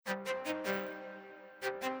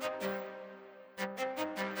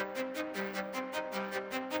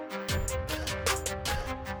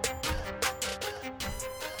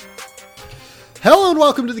Hello and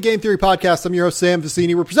welcome to the Game Theory Podcast. I'm your host, Sam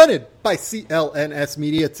Vicini. We're presented by CLNS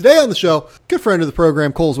Media. Today on the show, good friend of the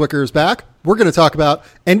program, Cole Zwicker, is back. We're going to talk about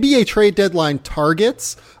NBA trade deadline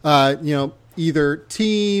targets, either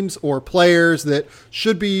teams or players that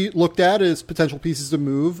should be looked at as potential pieces to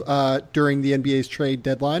move during the NBA's trade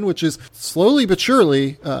deadline, which is slowly but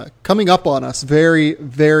surely coming up on us. Very,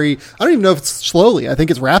 very, I don't even know if it's slowly. I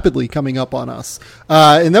think it's rapidly coming up on us.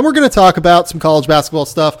 And then we're going to talk about some college basketball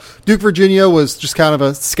stuff. Duke, Virginia was just kind of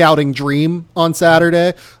a scouting dream on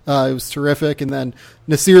Saturday. It was terrific. And then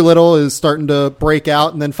Nasir Little is starting to break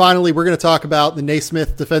out. And then finally, we're going to talk about the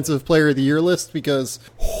Naismith Defensive Player of the Year list because,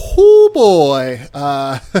 oh boy,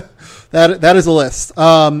 that is a list.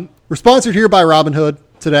 We're sponsored here by Robinhood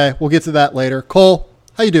today. We'll get to that later. Cole,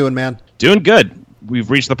 how you doing, man? Doing good.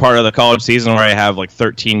 We've reached the part of the college season where I have like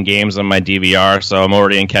 13 games on my DVR, so I'm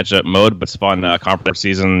already in catch-up mode, but it's fun conference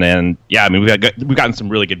season. And yeah, I mean, we've gotten some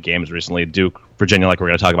really good games recently. Duke, Virginia, like we're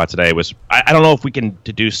going to talk about today, was I don't know if we can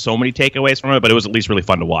deduce so many takeaways from it, but it was at least really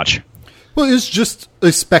fun to watch. Well, it's just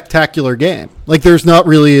a spectacular game. Like, there's not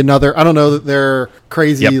really another, I don't know that there are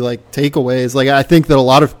crazy, takeaways. Like, I think that a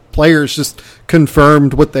lot of players just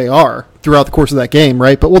confirmed what they are throughout the course of that game,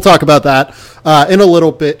 right? But we'll talk about that in a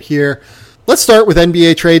little bit here. Let's start with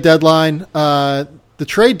NBA trade deadline. The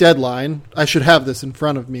trade deadline, I should have this in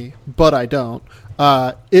front of me, but I don't.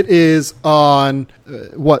 It is on,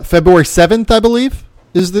 February 7th, I believe,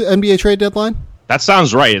 is the NBA trade deadline? That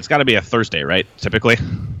sounds right. It's got to be a Thursday, right, typically?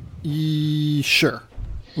 Sure.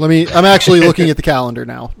 I'm actually looking at the calendar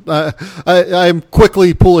now. I'm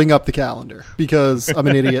quickly pulling up the calendar because I'm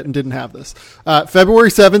an idiot and didn't have this. February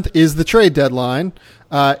 7th is the trade deadline.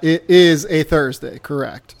 It is a Thursday,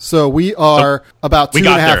 correct. So we are about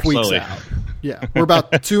 2.5 weeks slowly out. Yeah, we're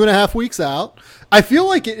about 2.5 weeks out. I feel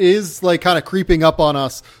like it is like kind of creeping up on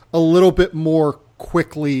us a little bit more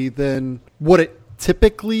quickly than what it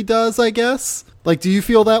typically does, I guess. Like, do you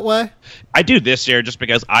feel that way? I do this year just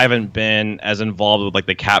because I haven't been as involved with like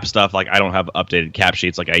the cap stuff. Like, I don't have updated cap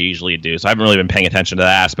sheets like I usually do, so I haven't really been paying attention to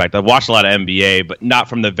that aspect. I've watched a lot of NBA, but not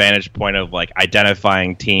from the vantage point of like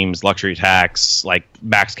identifying teams, luxury tax, like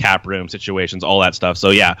max cap room situations, all that stuff. So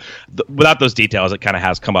yeah, without those details, it kind of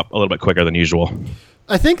has come up a little bit quicker than usual.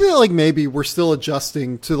 I think that like maybe we're still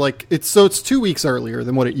adjusting to like it's 2 weeks earlier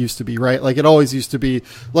than what it used to be, right? Like it always used to be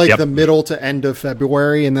like the middle to end of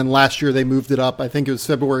February, and then last year they moved it up. I think it was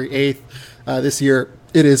February 8th. This year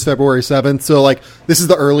it is February 7th. So like this is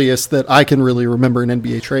the earliest that I can really remember an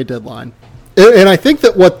NBA trade deadline. And I think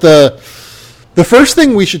that what the first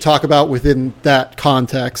thing we should talk about within that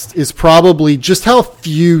context is probably just how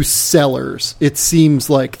few sellers it seems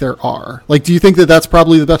like there are. Like, do you think that that's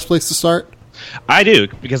probably the best place to start? I do,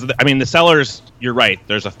 because, I mean, the sellers, you're right,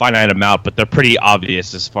 there's a finite amount, but they're pretty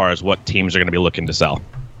obvious as far as what teams are going to be looking to sell.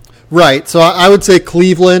 Right, so I would say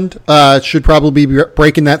Cleveland should probably be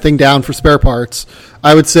breaking that thing down for spare parts.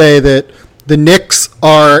 I would say that the Knicks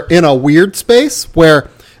are in a weird space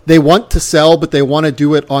where they want to sell, but they want to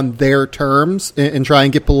do it on their terms and try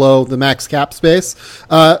and get below the max cap space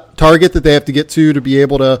target that they have to get to be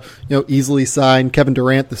able to easily sign Kevin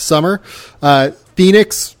Durant this summer.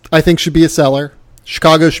 Phoenix, I think, should be a seller.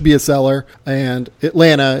 Chicago should be a seller. And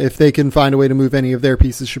Atlanta, if they can find a way to move any of their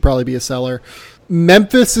pieces, should probably be a seller.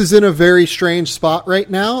 Memphis is in a very strange spot right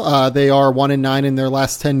now. They are 1-9 in their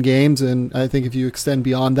last 10 games, and I think if you extend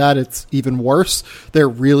beyond that, it's even worse. They're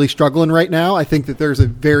really struggling right now. I think that there's a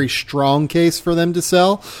very strong case for them to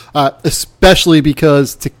sell, especially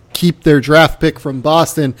because to keep their draft pick from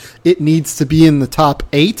Boston, it needs to be in the top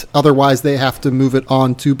 8. Otherwise, they have to move it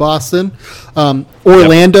on to Boston.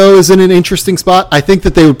 Orlando is in an interesting spot. I think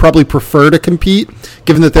that they would probably prefer to compete,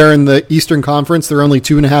 given that they're in the Eastern Conference. They're only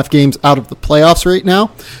 2.5 games out of the playoffs right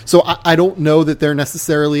now. So I don't know that they're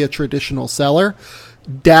necessarily a traditional seller.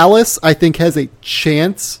 Dallas, I think, has a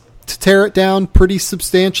chance to tear it down pretty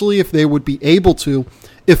substantially if they would be able to,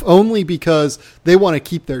 if only because they want to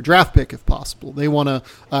keep their draft pick if possible. They want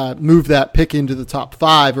to move that pick into the top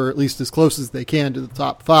 5, or at least as close as they can to the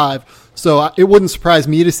top 5. So it wouldn't surprise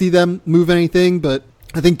me to see them move anything, but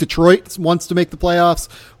I think Detroit wants to make the playoffs.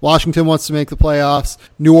 Washington wants to make the playoffs.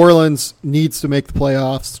 New Orleans needs to make the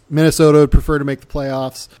playoffs. Minnesota would prefer to make the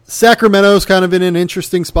playoffs. Sacramento's kind of in an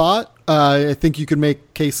interesting spot. I think you could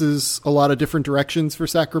make cases a lot of different directions for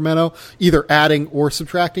Sacramento, either adding or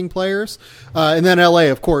subtracting players. And then LA,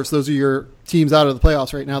 of course, those are your teams out of the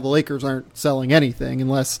playoffs right now. The Lakers aren't selling anything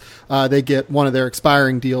unless they get one of their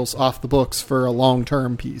expiring deals off the books for a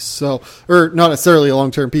long-term piece. So, or not necessarily a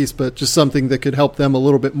long-term piece, but just something that could help them a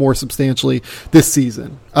little bit more substantially this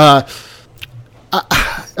season. I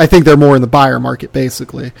think they're more in the buyer market,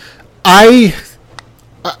 basically.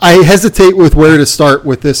 I hesitate with where to start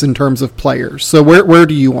with this in terms of players. So where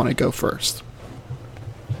do you want to go first?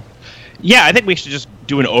 Yeah, I think we should just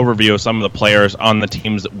do an overview of some of the players on the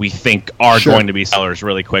teams that we think are going to be sellers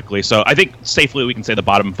really quickly. So I think safely we can say the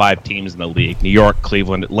bottom 5 teams in the league: New York,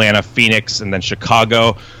 Cleveland, Atlanta, Phoenix, and then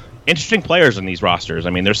Chicago. Interesting players in these rosters.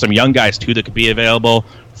 I mean, there's some young guys, too, that could be available.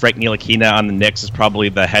 Frank Ntilikina on the Knicks is probably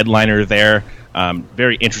the headliner there.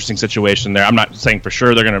 Very interesting situation there. I'm not saying for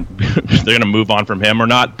sure they're gonna move on from him or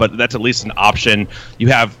not, but that's at least an option. You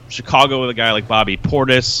have Chicago with a guy like Bobby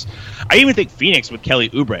Portis. I even think Phoenix with Kelly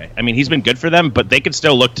Oubre. I mean, he's been good for them, but they could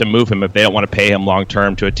still look to move him if they don't want to pay him long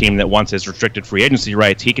term to a team that wants his restricted free agency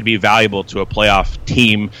rights. He could be valuable to a playoff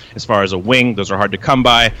team as far as a wing. Those are hard to come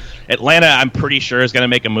by. Atlanta, I'm pretty sure, is going to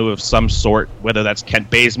make a move of some sort, whether that's Kent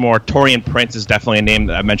Bazemore. Taurean Prince is definitely a name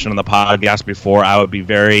that I mentioned on the podcast before. I would be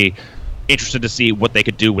very interested to see what they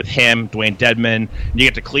could do with him. Dwayne Dedman. You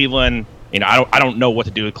get to Cleveland. You know, I don't know what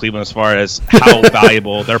to do with Cleveland as far as how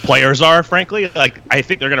valuable their players are, frankly. Like, I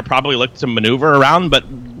think they're going to probably look to maneuver around, but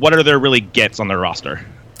what are their really gets on their roster?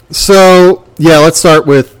 So, yeah, let's start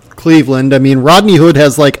with Cleveland. I mean, Rodney Hood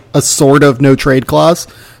has like a sort of no trade clause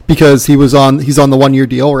because he's on the 1-year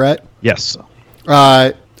deal, right? Yes.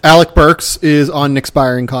 Alec Burks is on an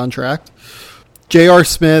expiring contract. J.R.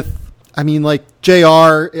 Smith, I mean, like,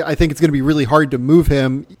 JR, I think it's going to be really hard to move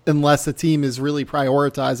him unless a team is really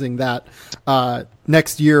prioritizing that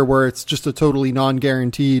next year where it's just a totally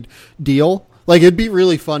non-guaranteed deal. Like, it'd be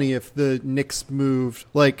really funny if the Knicks moved,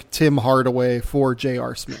 like, Tim Hardaway for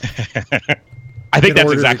J.R. Smith. I think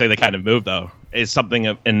that's exactly the kind of move, though, is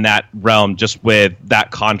something in that realm just with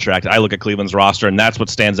that contract. I look at Cleveland's roster, and that's what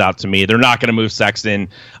stands out to me. They're not going to move Sexton.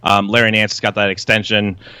 Larry Nance has got that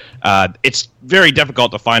extension. It's very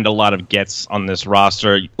difficult to find a lot of gets on this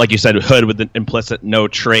roster. Like you said, Hood with the implicit no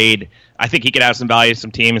trade. I think he could have some value to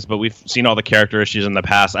some teams, but we've seen all the character issues in the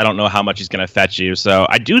past. I don't know how much he's going to fetch you. So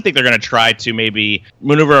I do think they're going to try to maybe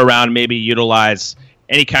maneuver around, maybe utilize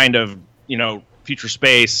any kind of, future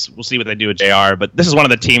space. We'll see what they do with JR, but this is one of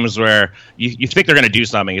the teams where you think they're going to do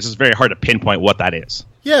something. It's just very hard to pinpoint what that is.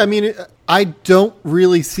 Yeah, I mean, I don't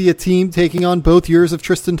really see a team taking on both years of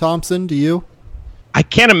Tristan Thompson. Do you? I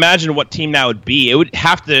can't imagine what team that would be. It would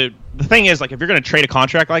have to. The thing is, like, if you're going to trade a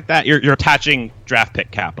contract like that, you're attaching draft pick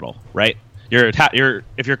capital, right?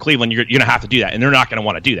 If you're Cleveland, you're going to have to do that, and they're not going to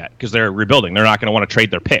want to do that because they're rebuilding. They're not going to want to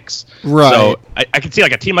trade their picks. Right. So I can see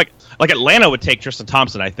like a team like Atlanta would take Tristan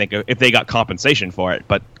Thompson, I think, if they got compensation for it.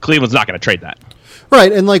 But Cleveland's not going to trade that.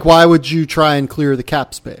 Right, and like, why would you try and clear the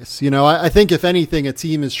cap space? I think if anything, a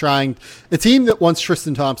team that wants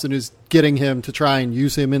Tristan Thompson is getting him to try and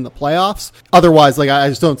use him in the playoffs. Otherwise, like, I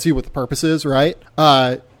just don't see what the purpose is, right?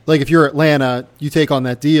 Like, if you're Atlanta, you take on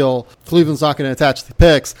that deal. Cleveland's not going to attach the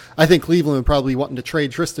picks. I think Cleveland would probably wanting to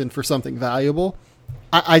trade Tristan for something valuable.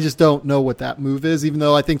 I just don't know what that move is, even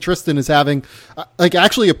though I think Tristan is having,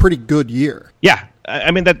 actually a pretty good year. Yeah,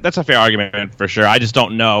 I mean, that's a fair argument for sure. I just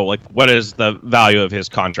don't know, like, what is the value of his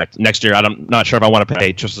contract next year. I'm not sure if I want to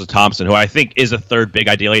pay Tristan Thompson, who I think is a third big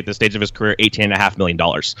ideally at this stage of his career, $18.5 million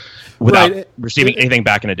without receiving anything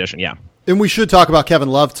back in addition. Yeah. And we should talk about Kevin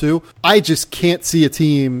Love, too. I just can't see a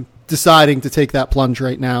team deciding to take that plunge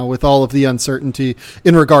right now with all of the uncertainty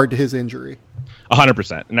in regard to his injury.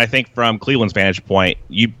 100%. And I think from Cleveland's vantage point,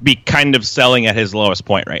 you'd be kind of selling at his lowest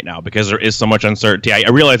point right now because there is so much uncertainty. I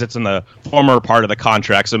realize it's in the former part of the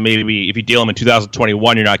contract, so maybe if you deal him in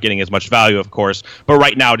 2021, you're not getting as much value, of course. But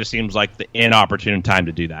right now, it just seems like the inopportune time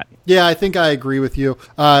to do that. Yeah, I think I agree with you.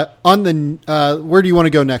 Where do you want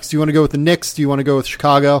to go next? Do you want to go with the Knicks? Do you want to go with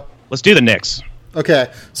Chicago? Let's do the Knicks.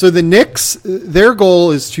 Okay, so the Knicks, their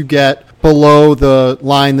goal is to get below the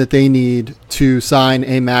line that they need to sign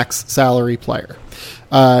a max salary player.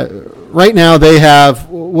 Right now,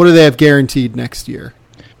 what do they have guaranteed next year?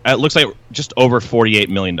 It looks like just over $48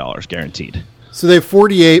 million guaranteed. So they have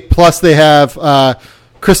 48, plus they have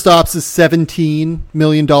Kristaps' $17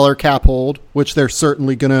 million cap hold, which they're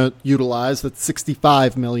certainly going to utilize. That's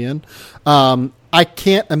 $65 million. I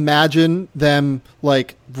can't imagine them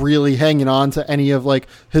like really hanging on to any of like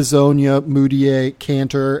Hezonja, Moutier,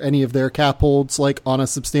 Cantor, any of their cap holds like on a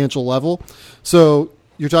substantial level. So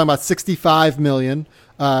you're talking about $65 million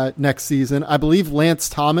next season. I believe Lance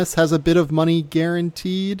Thomas has a bit of money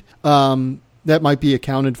guaranteed. That might be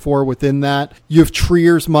accounted for within that. You have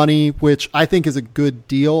Trier's money, which I think is a good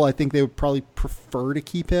deal. I think they would probably prefer to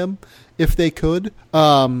keep him if they could.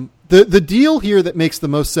 The deal here that makes the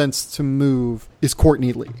most sense to move is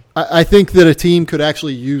Courtney Lee. I think that a team could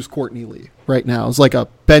actually use Courtney Lee right now as like a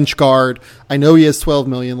bench guard. I know he has $12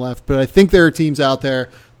 million left, but I think there are teams out there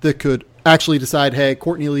that could actually decide, hey,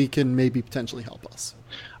 Courtney Lee can maybe potentially help us.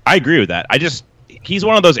 I agree with that. he's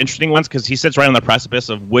one of those interesting ones because he sits right on the precipice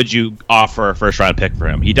of would you offer a first round pick for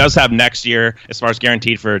him. He does have next year as far as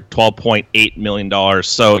guaranteed for $12.8 million,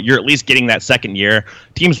 so you're at least getting that second year.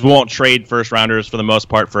 Teams won't trade first rounders for the most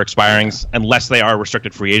part for expirings unless they are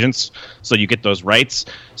restricted free agents, so you get those rights.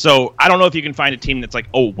 So I don't know if you can find a team that's like,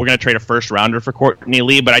 oh, we're going to trade a first rounder for Courtney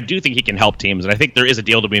Lee, but I do think he can help teams, and I think there is a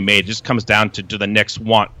deal to be made. It just comes down to, do the Knicks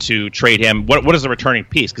want to trade him? What is the returning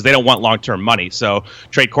piece? Because they don't want long-term money. So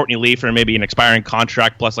trade Courtney Lee for maybe an expiring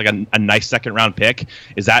contract plus like a nice second-round pick.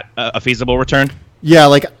 Is that a feasible return? Yeah,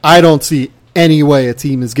 like I don't see any way a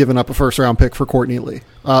team is giving up a first-round pick for Courtney Lee.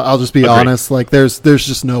 I'll just be honest. Like there's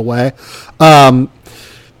just no way. In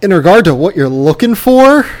regard to what you're looking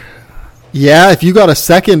for, yeah, if you got a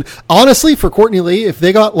second, honestly, for Courtney Lee, if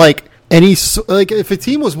they got like if a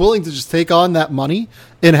team was willing to just take on that money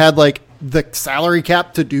and had like the salary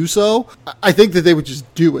cap to do so, I think that they would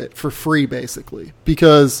just do it for free, basically,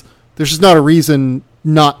 because there's just not a reason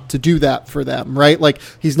not to do that for them, right? Like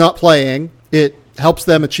he's not playing. It helps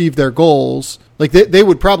them achieve their goals. Like they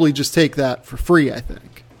would probably just take that for free, I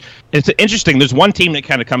think. It's interesting. There's one team that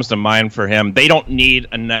kind of comes to mind for him. They don't need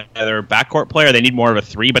another backcourt player. They need more of a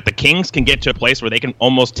three, but the Kings can get to a place where they can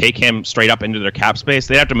almost take him straight up into their cap space.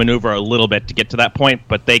 They have to maneuver a little bit to get to that point,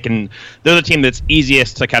 but they're the team that's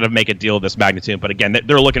easiest to kind of make a deal of this magnitude. But again,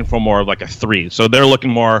 they're looking for more of like a three. So they're looking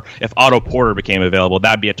more, if Otto Porter became available,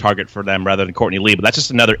 that'd be a target for them rather than Courtney Lee. But that's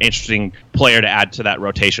just another interesting player to add to that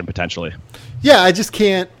rotation potentially. Yeah, I just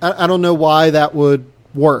can't. I don't know why that would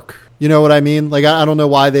work. You know what I mean? Like, I don't know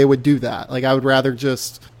why they would do that. Like, I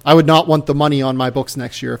would not want the money on my books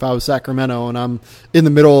next year if I was Sacramento and I'm in the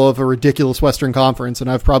middle of a ridiculous Western Conference and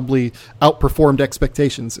I've probably outperformed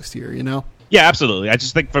expectations this year, you know? Yeah, absolutely. I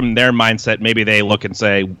just think from their mindset, maybe they look and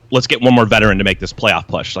say, let's get one more veteran to make this playoff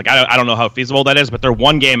push. Like, I don't know how feasible that is, but they're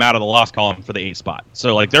one game out of the loss column for the 8th spot.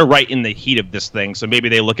 So, like, they're right in the heat of this thing. So maybe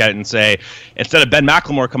they look at it and say, instead of Ben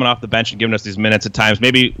McLemore coming off the bench and giving us these minutes at times,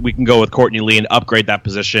 maybe we can go with Courtney Lee and upgrade that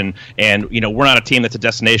position. And, you know, we're not a team that's a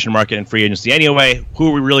destination market in free agency anyway. Who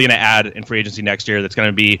are we really going to add in free agency next year that's going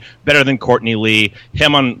to be better than Courtney Lee?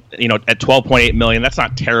 Him on, you know, at $12.8 million, that's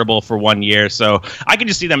not terrible for 1 year. So I can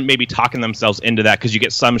just see them maybe talking themselves into that because you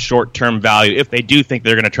get some short-term value if they do think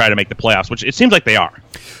they're going to try to make the playoffs, which it seems like they are.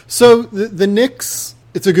 So the Knicks,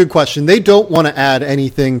 it's a good question. They don't want to add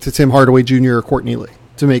anything to Tim Hardaway Jr. or Courtney Lee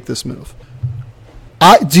to make this move.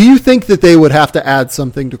 Do you think that they would have to add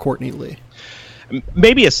something to Courtney Lee?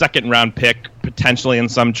 Maybe a second-round pick, potentially in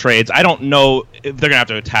some trades. I don't know if they're going to have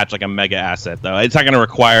to attach like a mega asset, though. It's not going to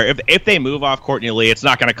require, if they move off Courtney Lee, it's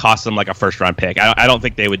not going to cost them like a first-round pick. I don't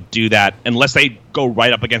think they would do that unless they go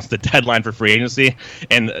right up against the deadline for free agency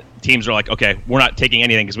and teams are like, okay, we're not taking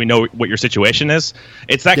anything because we know what your situation is.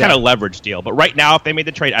 It's that kind of leverage deal. But right now, if they made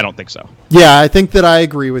the trade, I don't think so. Yeah, I think that I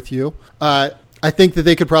agree with you. I think that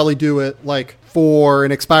they could probably do it like for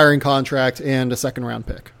an expiring contract and a second round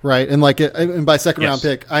pick, right? And like, and by second round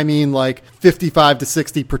pick, I mean like 55 to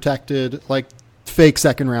 60 protected, like fake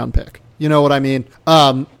second round pick. You know what I mean?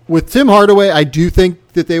 With Tim Hardaway, I do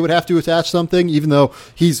think that they would have to attach something, even though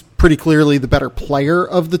he's pretty clearly the better player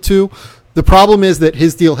of the two. The problem is that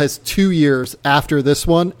his deal has 2 years after this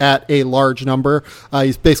one at a large number.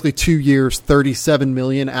 He's basically 2 years, $37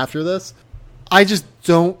 million after this. I just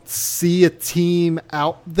don't see a team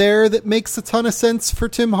out there that makes a ton of sense for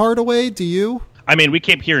Tim Hardaway. Do you? I mean, we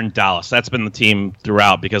keep hearing Dallas. That's been the team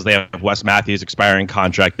throughout because they have Wes Matthews' expiring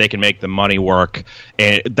contract. They can make the money work.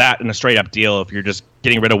 And that in a straight-up deal, if you're just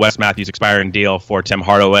getting rid of Wes Matthews' expiring deal for Tim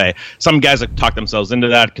Hardaway. Some guys have talked themselves into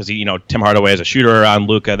that because, you know, Tim Hardaway is a shooter around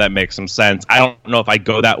Luka. That makes some sense. I don't know if I'd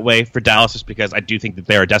go that way for Dallas just because I do think that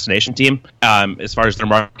they're a destination team. As far as their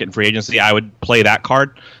market and free agency, I would play that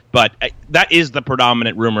card. But that is the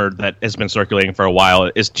predominant rumor that has been circulating for a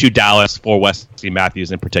while, is to Dallas for Wesley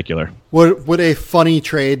Matthews in particular. Would a funny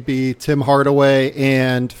trade be Tim Hardaway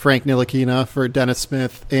and Frank Ntilikina for Dennis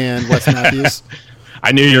Smith and Wes Matthews?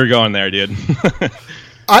 I knew you were going there, dude.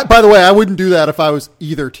 By the way, I wouldn't do that if I was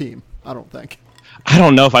either team, I don't think. I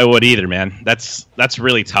don't know if I would either, man. That's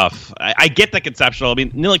really tough. I get the conceptual. I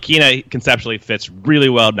mean, Ntilikina conceptually fits really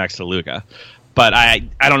well next to Luka. But I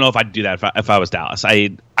don't know if I'd do that if I was Dallas. I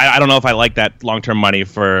don't know if I like that long-term money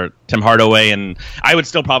for Tim Hardaway, and I would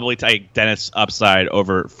still probably take Dennis upside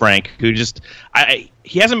over Frank, who just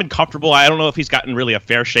he hasn't been comfortable. I don't know if he's gotten really a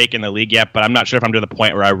fair shake in the league yet, but I'm not sure if I'm to the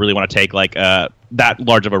point where I really want to take like that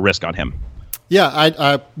large of a risk on him. Yeah,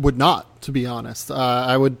 I would not, to be honest.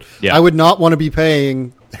 I would not want to be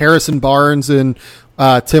paying Harrison Barnes and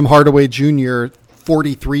Tim Hardaway Jr.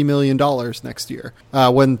 $43 million next year,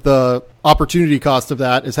 when the opportunity cost of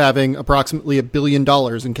that is having approximately $1 billion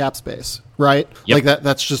in cap space, right? Yep. Like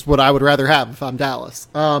that's just what I would rather have if I'm Dallas.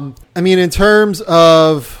 In terms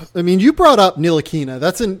of, you brought up Ntilikina.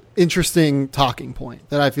 That's an interesting talking point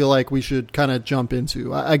that I feel like we should kind of jump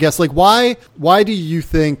into. I guess, like, why do you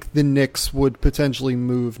think the Knicks would potentially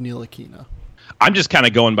move Ntilikina? I'm just kind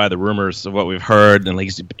of going by the rumors of what we've heard, and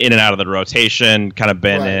he's in and out of the rotation, kind of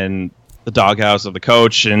been in the doghouse of the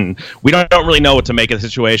coach, and we don't really know what to make of the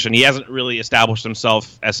situation. He hasn't really established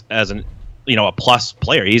himself as an a plus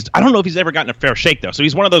player. I don't know if he's ever gotten a fair shake, though. So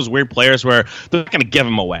he's one of those weird players where they're not going to give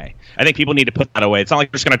him away. I think people need to put that away. It's not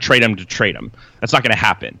like they're just going to trade him. That's not going to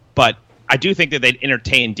happen. But I do think that they'd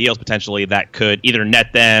entertain deals potentially that could either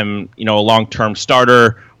net them, a long-term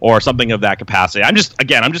starter or something of that capacity. I'm just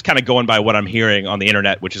kind of going by what I'm hearing on the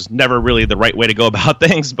internet, which is never really the right way to go about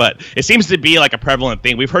things, but it seems to be like a prevalent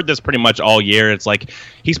thing. We've heard this pretty much all year. It's like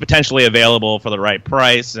he's potentially available for the right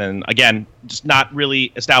price, and again, just not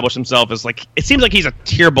really established himself as like, it seems like he's a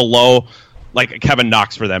tier below like Kevin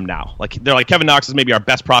Knox for them now. Like they're like, Kevin Knox is maybe our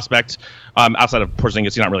best prospect outside of Porzingis.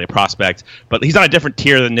 He's not really a prospect, but he's on a different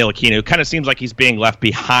tier than Ntilikina. It kind of seems like he's being left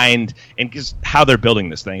behind in just how they're building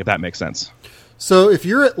this thing, if that makes sense. So if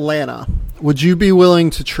you're Atlanta, would you be willing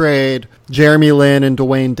to trade Jeremy Lin and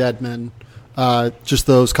Dwayne Dedmon, just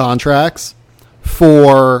those contracts,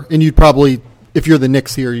 and you'd probably, if you're the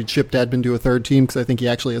Knicks here, you'd ship Dedmon to a third team because I think he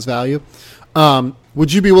actually has value.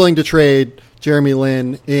 Would you be willing to trade Jeremy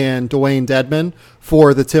Lin and Dwayne Dedmon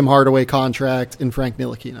for the Tim Hardaway contract and Frank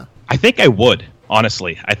Ntilikina? I think I would.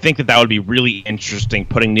 Honestly, I think that would be really interesting,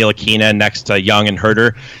 putting Ntilikina next to Young and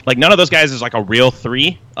Herter. Like, none of those guys is like a real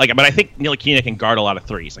three. But I think Ntilikina can guard a lot of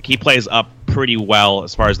threes. Like, he plays up pretty well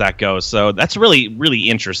as far as that goes. So that's really, really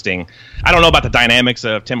interesting. I don't know about the dynamics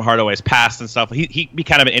of Tim Hardaway's past and stuff. He'd be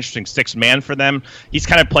kind of an interesting sixth man for them. He's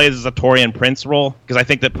kind of plays as a Taurean Prince role, because I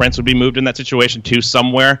think that Prince would be moved in that situation too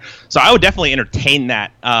somewhere. So I would definitely entertain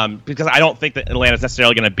that, because I don't think that Atlanta's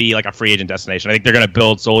necessarily going to be like a free agent destination. I think they're going to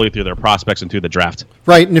build solely through their prospects and through the draft.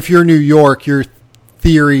 Right, and if you're New York, your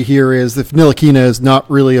theory here is if Ntilikina is not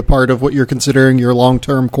really a part of what you're considering your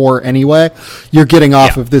long-term core anyway, you're getting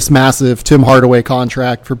off of this massive Tim Hardaway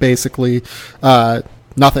contract for basically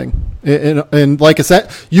nothing. And like I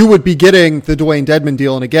said, you would be getting the Dwayne Dedmon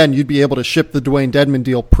deal, and again, you'd be able to ship the Dwayne Dedmon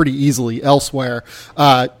deal pretty easily elsewhere,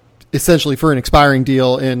 essentially for an expiring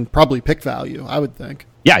deal and probably pick value, I would think.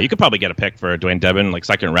 Yeah, you could probably get a pick for Dwayne Dedmon, like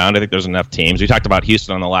second round. I think there's enough teams. We talked about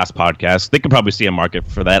Houston on the last podcast. They could probably see a market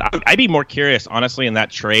for that. I'd be more curious, honestly, in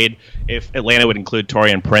that trade, if Atlanta would include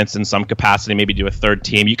Taurean Prince in some capacity, maybe do a third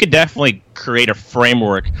team. You could definitely create a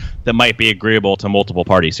framework that might be agreeable to multiple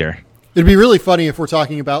parties here. It'd be really funny if we're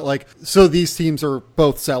talking about, like, so these teams are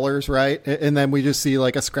both sellers, right? And then we just see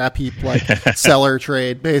like a scrap heap, like seller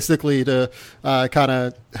trade basically to kind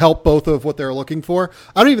of help both of what they're looking for.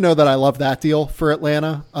 I don't even know that I love that deal for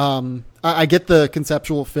Atlanta. I get the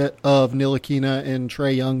conceptual fit of Ntilikina and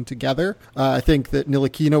Trae Young together. I think that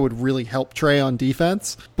Ntilikina would really help Trae on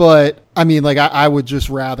defense, but I would just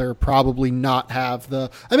rather probably not have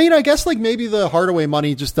I guess like maybe the Hardaway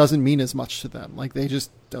money just doesn't mean as much to them. Like they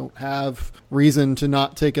just don't have reason to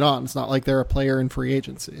not take it on. It's not like they're a player in free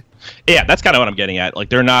agency. Yeah, that's kind of what I'm getting at. Like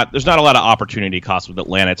there's not a lot of opportunity cost with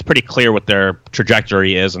Atlanta. It's pretty clear what their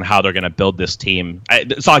trajectory is and how they're going to build this team.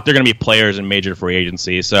 It's not like they're going to be players in major free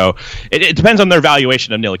agency. So it depends on their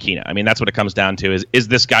valuation of Ntilikina. That's what it comes down to is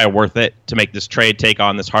this guy worth it to make this trade, take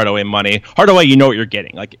on this Hardaway money? Hardaway, you know what you're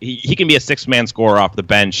getting. Like he can be a six-man scorer off the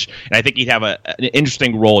bench, and I think he'd have an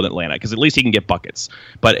interesting role in Atlanta because at least he can get buckets.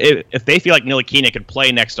 But if they feel like Ntilikina could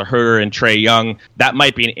play next to Herter and Trae Young, that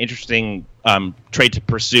might be an interesting trade to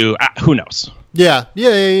pursue. Who knows?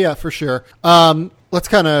 Yeah, for sure. Let's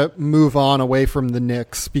kind of move on away from the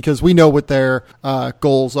Knicks because we know what their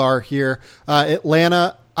goals are here.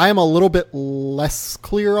 Atlanta, I am a little bit less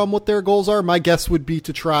clear on what their goals are. My guess would be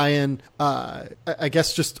to try and,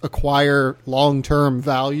 just acquire long-term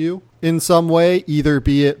value in some way, either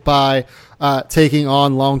be it by taking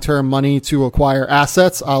on long-term money to acquire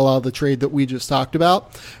assets, a la the trade that we just talked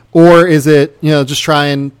about, or is it, just try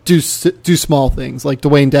and do small things like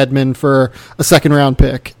Dwayne Dedmon for a second-round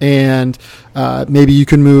pick, and maybe you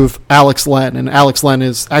can move Alex Len, and Alex Len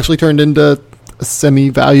is actually turned into a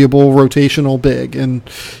semi-valuable rotational big, and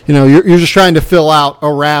you're just trying to fill out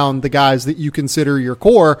around the guys that you consider your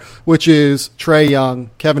core, which is Trae Young,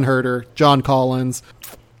 Kevin Herter, John Collins.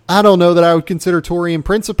 I don't know that I would consider Taurean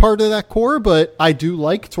Prince a part of that core, but I do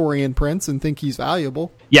like Taurean Prince and think he's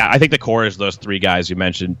valuable. Yeah, I think the core is those three guys you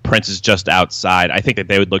mentioned. Prince is just outside. I think that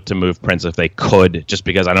they would look to move Prince if they could, just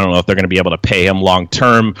because I don't know if they're going to be able to pay him long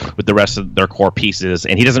term with the rest of their core pieces,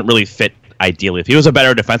 and he doesn't really fit ideally. If he was a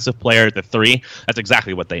better defensive player at the 3, that's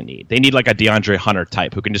exactly what they need. They need like a DeAndre Hunter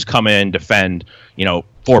type who can just come in, defend,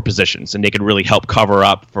 4 positions, and they could really help cover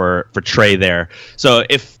up for Trey there. So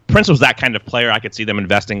if Prince was that kind of player, I could see them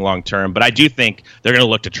investing long term, but I do think they're going to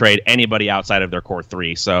look to trade anybody outside of their core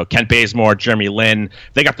 3. So Kent Bazemore, Jeremy Lin,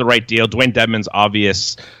 if they got the right deal. Dwayne Dedmon's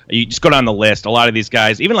obvious. You just go down the list. A lot of these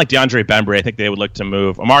guys, even like DeAndre Bembry, I think they would look to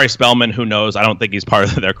move. Amari Spellman, who knows? I don't think he's part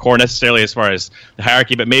of their core necessarily as far as the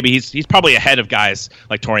hierarchy, but maybe he's probably ahead of guys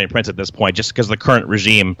like Taurean Prince at this point, just because the current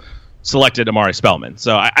regime selected Amari Spellman.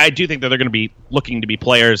 So I do think that they're going to be looking to be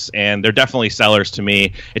players, and they're definitely sellers to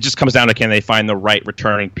me. It just comes down to, can they find the right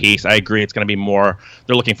returning piece? I agree it's going to be more,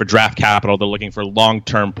 they're looking for draft capital, they're looking for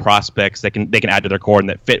long-term prospects that they can add to their core and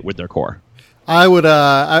that fit with their core. I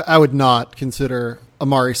would not consider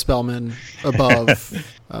Amari Spellman above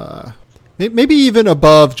maybe even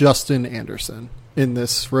above Justin Anderson in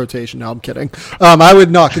this rotation. No, I'm kidding. I would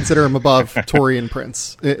not consider him above Taurean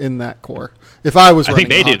Prince in that core if I was running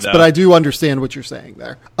they Hawks, do, but I do understand what you're saying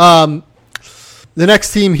there. The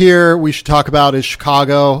next team here we should talk about is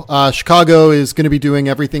Chicago. Chicago is going to be doing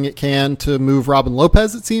everything it can to move Robin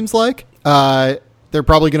Lopez, it seems like. They're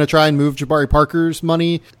probably going to try and move Jabari Parker's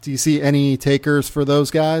money. Do you see any takers for those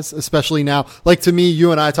guys, especially now? Like, to me,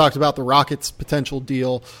 you and I talked about the Rockets' potential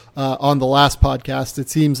deal on the last podcast. It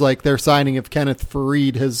seems like their signing of Kenneth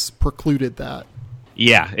Faried has precluded that.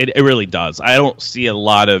 Yeah, it really does. I don't see a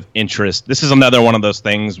lot of interest. This is another one of those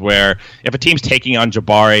things where if a team's taking on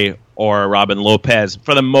Jabari or Robin Lopez,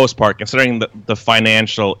 for the most part, considering the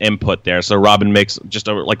financial input there, so Robin makes just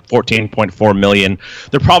over like $14.4 million,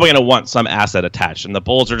 they're probably going to want some asset attached. And the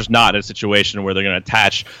Bulls are just not in a situation where they're going to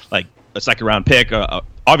attach like a second-round pick.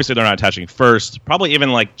 Obviously, they're not attaching first. Probably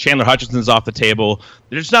even like Chandler Hutchinson's off the table.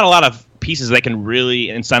 There's not a lot of pieces that can really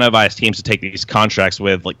incentivize teams to take these contracts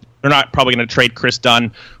with. Like, they're not probably going to trade Chris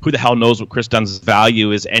Dunn. Who the hell knows what Chris Dunn's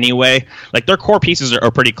value is anyway? Like, their core pieces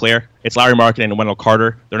are pretty clear. It's Larry Markkinen and Wendell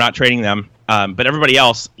Carter. They're not trading them. But everybody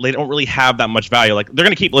else, they don't really have that much value. Like, they're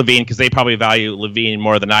going to keep Levine because they probably value Levine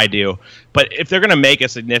more than I do. But if they're going to make a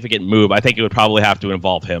significant move, I think it would probably have to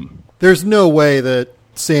involve him. There's no way that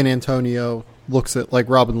San Antonio looks at like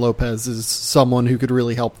Robin Lopez as someone who could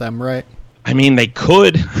really help them, right? I mean, they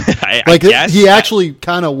could. I guess. He actually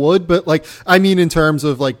kind of would, but like, I mean, in terms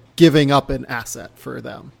of like giving up an asset for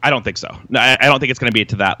them. I don't think so. No, I don't think it's going to be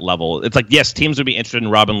to that level. It's like, yes, teams would be interested in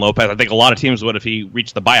Robin Lopez. I think a lot of teams would if he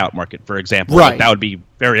reached the buyout market, for example. Right. Like, that would be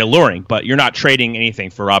very alluring, but you're not trading anything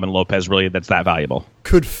for Robin Lopez really that's that valuable.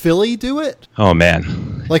 Could Philly do it? Oh,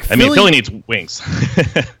 man. Like, Philly needs wings.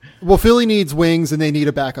 Well, Philly needs wings and they need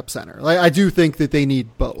a backup center. Like, I do think that they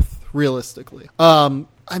need both, realistically.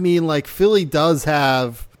 I mean, like, Philly does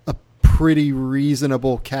have a pretty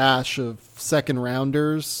reasonable cache of second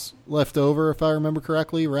rounders left over, if I remember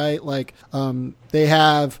correctly, right? Like, they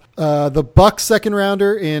have the Bucks second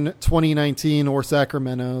rounder in 2019 or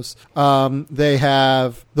Sacramento's. They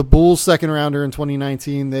have the Bulls second rounder in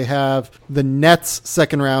 2019. They have the Nets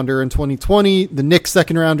second rounder in 2020, the Knicks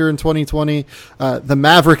second rounder in 2020, the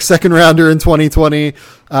Mavericks second rounder in 2020,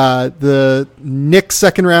 the Knicks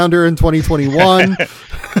second rounder in 2021.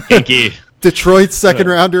 Inky. Detroit's second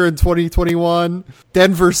rounder in 2021,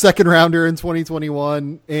 Denver's second rounder in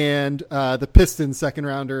 2021, and the Pistons second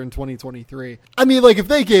rounder in 2023. I mean, like, if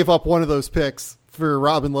they gave up one of those picks for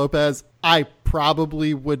Robin Lopez, I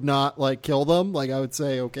probably would not like kill them. Like, I would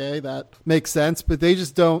say, okay, that makes sense, but they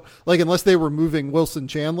just don't, like, unless they were moving Wilson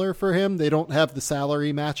Chandler for him, they don't have the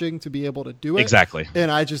salary matching to be able to do it. Exactly.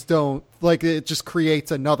 And I just don't, like, it just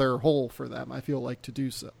creates another hole for them, I feel like, to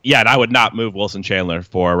do so. Yeah, and I would not move Wilson Chandler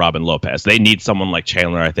for Robin Lopez. They need someone like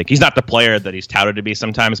Chandler, I think. He's not the player that he's touted to be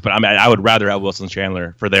sometimes, but I mean, I would rather have Wilson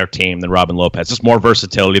Chandler for their team than Robin Lopez. Just more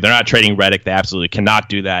versatility. They're not trading Redick. They absolutely cannot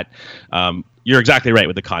do that. You're exactly right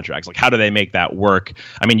with the contracts. Like, how do they make that work?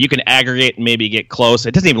 I mean, you can aggregate and maybe get close.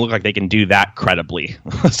 It doesn't even look like they can do that credibly.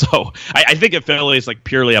 So I think if Philly is like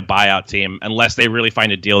purely a buyout team, unless they really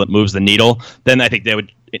find a deal that moves the needle, then I think they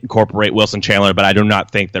would incorporate Wilson Chandler. But I do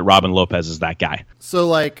not think that Robin Lopez is that guy. So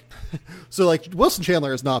like Wilson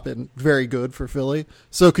Chandler has not been very good for Philly.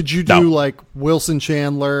 So could you do like Wilson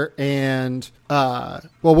Chandler and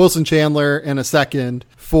Wilson Chandler and a second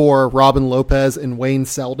for Robin Lopez and Wayne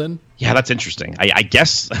Selden? Yeah, that's interesting. I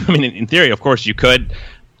guess, I mean, in theory, of course, you could.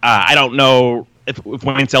 I don't know if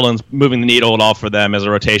Wayne Selden's moving the needle at all for them as a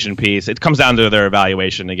rotation piece. It comes down to their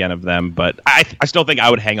evaluation again of them. But I still think I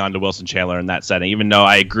would hang on to Wilson Chandler in that setting, even though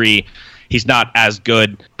I agree he's not as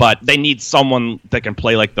good. But they need someone that can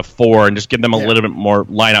play like the 4 and just give them a little bit more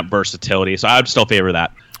lineup versatility. So I would still favor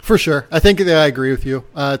that. For sure. I think that I agree with you.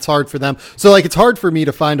 It's hard for them. So, like, it's hard for me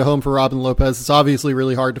to find a home for Robin Lopez. It's obviously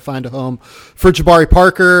really hard to find a home for Jabari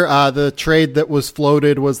Parker. The trade that was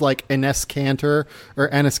floated was like Enes Kanter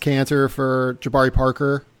for Jabari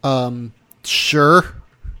Parker. Sure.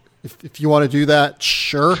 If you want to do that,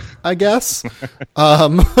 sure, I guess.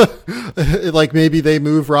 Like maybe they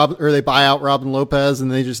move they buy out Robin Lopez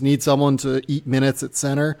and they just need someone to eat minutes at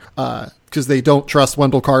center because they don't trust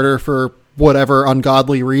Wendell Carter for whatever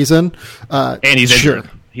ungodly reason. And he's injured.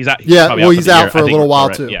 He's out. He's out for a little while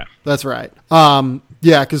too. Yeah, that's right.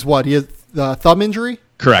 Because he has the thumb injury.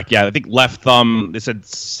 Correct. Yeah, I think left thumb. They said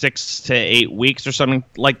 6 to 8 weeks or something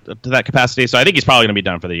like to that capacity. So I think he's probably going to be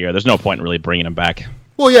done for the year. There's no point in really bringing him back.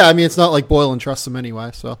 Well, yeah, I mean, it's not like Boylan trusts him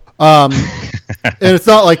anyway. So, and it's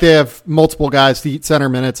not like they have multiple guys to eat center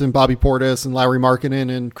minutes in Bobby Portis and Larry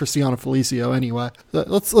Markkinen and Cristiano Felicio anyway.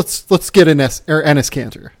 Let's get Enes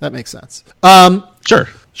Kanter. That makes sense.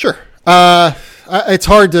 Sure. It's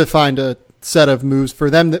hard to find a set of moves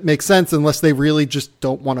for them that make sense unless they really just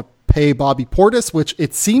don't want to pay Bobby Portis, which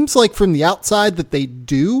it seems like from the outside that they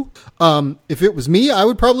do. If it was me, I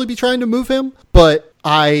would probably be trying to move him, but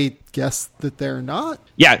I guess that they're not.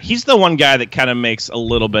 Yeah, he's the one guy that kind of makes a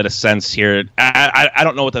little bit of sense here. I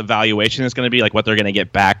don't know what the valuation is going to be, like what they're going to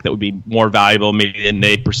get back that would be more valuable maybe than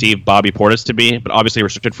they perceive Bobby Portis to be, but obviously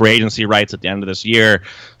restricted free agency rights at the end of this year,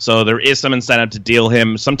 so there is some incentive to deal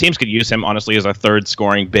him. Some teams could use him, honestly, as a third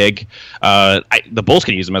scoring big. The Bulls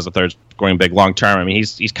could use him as a third scoring big long term. I mean,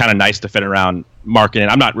 he's kind of nice to fit around Markkinen.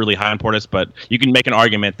 I'm not really high on Portis, but you can make an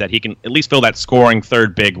argument that he can at least fill that scoring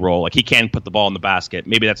third big role. Like he can put the ball in the basket.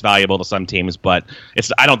 Maybe that's valuable to some teams, but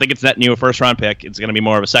I don't think it's that new a first round pick. It's going to be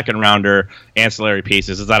more of a second rounder, ancillary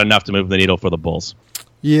pieces. Is that enough to move the needle for the Bulls?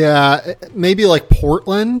 Yeah, maybe like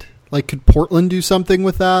Portland. Like, could Portland do something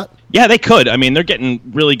with that? Yeah, they could. I mean, they're getting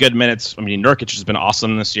really good minutes. I mean, Nurkic has been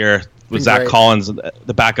awesome this year with Zach Collins,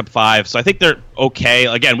 the backup 5. So I think they're okay.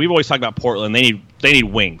 Again, we've always talked about Portland. They need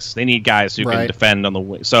wings. They need guys who can defend on the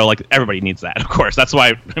wing. So, like, everybody needs that, of course. That's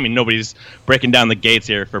why, I mean, nobody's breaking down the gates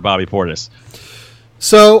here for Bobby Portis.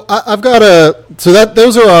 So I've got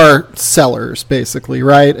those are our sellers basically,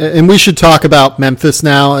 right? And we should talk about Memphis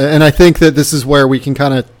now. And I think that this is where we can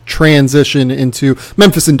kind of transition into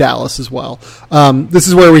Memphis and Dallas as well. This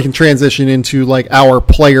is where we can transition into like our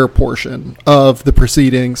player portion of the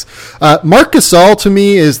proceedings. Marc Gasol to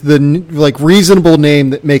me is the like reasonable name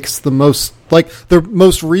that makes the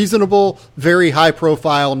most reasonable, very high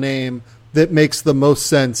profile name that makes the most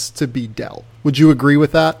sense to be dealt. Would you agree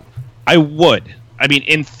with that? I would. I mean,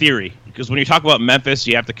 in theory, because when you talk about Memphis,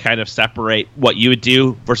 you have to kind of separate what you would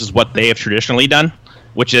do versus what they have traditionally done,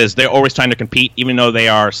 which is they're always trying to compete, even though they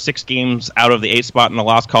are 6 games out of the 8th spot in the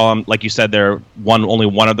loss column. Like you said, they're only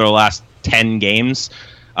one of their last 10 games.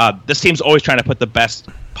 This team's always trying to put the best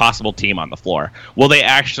possible team on the floor. Will they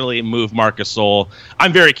actually move Marc Gasol?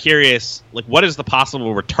 I'm very curious. Like, what is the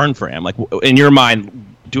possible return for him? Like, in your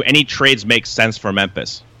mind, do any trades make sense for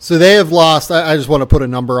Memphis? So they have lost, I just want to put a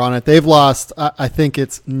number on it. They've lost, I think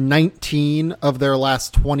it's 19 of their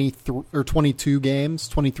last 23 or 22 games,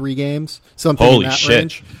 23 games, something Holy in that shit.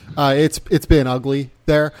 range. It's been ugly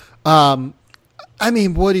there. I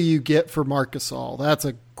mean, what do you get for Marc Gasol? That's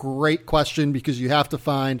a great question because you have to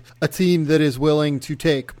find a team that is willing to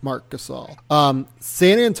take Marc Gasol.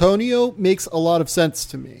 San Antonio makes a lot of sense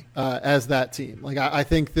to me as that team. Like I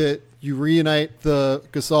think that you reunite the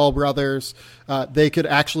Gasol brothers. They could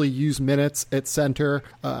actually use minutes at center.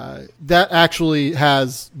 That actually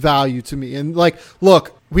has value to me. And like,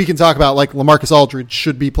 look, we can talk about like LaMarcus Aldridge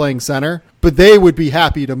should be playing center, but they would be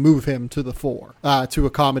happy to move him to the 4 to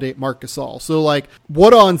accommodate Marc Gasol. So like,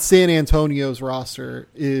 what on San Antonio's roster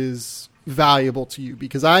is valuable to you?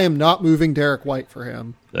 Because I am not moving Derek White for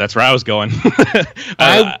him. That's where I was going.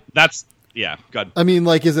 Yeah, good. I mean,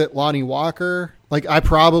 like, is it Lonnie Walker? Like, I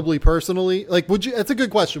probably personally, like, would you, that's a good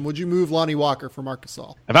question. Would you move Lonnie Walker for Marc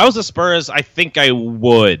Gasol? If I was the Spurs, I think I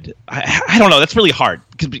would. I don't know. That's really hard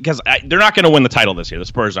because they're not going to win the title this year. The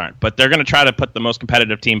Spurs aren't, but they're going to try to put the most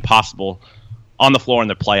competitive team possible on the floor in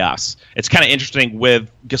the playoffs. It's kind of interesting with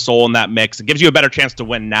Gasol in that mix. It gives you a better chance to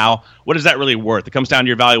win now. What is that really worth? It comes down to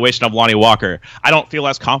your evaluation of Lonnie Walker. I don't feel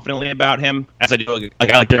as confidently about him as I do a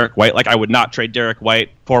guy like Derek White. Like, I would not trade Derek White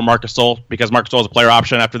for Marc Gasol because Marc Gasol is a player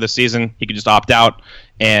option after this season. He could just opt out.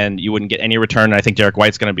 and you wouldn't get any return. I think Derek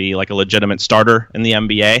White's going to be like a legitimate starter in the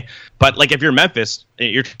NBA. But like if you're Memphis,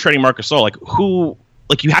 you're trading Marc Gasol,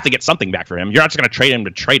 like you have to get something back for him. You're not just going to trade him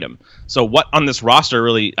to trade him. So what on this roster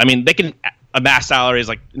really? I mean, they can amass salaries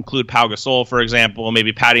like include Pau Gasol, for example.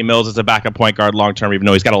 Maybe Patty Mills as a backup point guard long term, even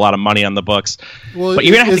though he's got a lot of money on the books. Well, but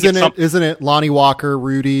you're gonna have isn't it Lonnie Walker,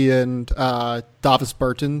 Rudy, and Davis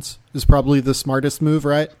Bertans is probably the smartest move,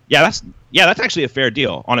 right? Yeah, that's actually a fair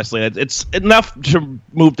deal. Honestly, it's enough to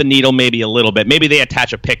move the needle maybe a little bit. Maybe they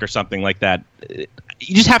attach a pick or something like that.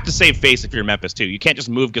 You just have to save face if you're Memphis too. You can't just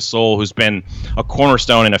move Gasol, who's been a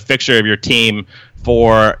cornerstone and a fixture of your team,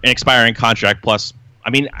 for an expiring contract. Plus, I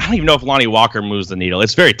mean, I don't even know if Lonnie Walker moves the needle.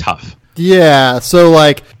 It's very tough. Yeah, so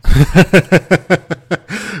like,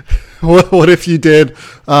 what if you did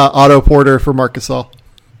Otto Porter for Marc Gasol?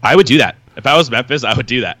 I would do that. If I was Memphis, I would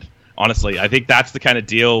do that. Honestly, I think that's the kind of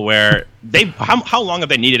deal where how long have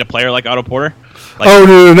they needed a player like Otto Porter? Like,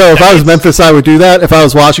 no. If I was Memphis, I would do that. If I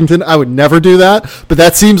was Washington, I would never do that. But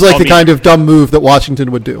that seems like the kind of dumb move that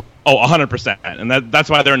Washington would do. Oh, 100%. And that's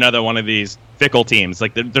why they're another one of these fickle teams.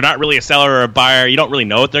 Like they're not really a seller or a buyer. You don't really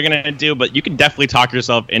know what they're going to do, but you can definitely talk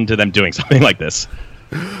yourself into them doing something like this.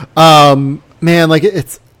 Man, like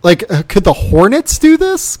it's like, could the Hornets do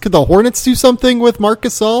this? Could the Hornets do something with Marc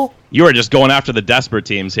Gasol? You are just going after the desperate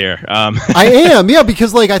teams here. I am, yeah,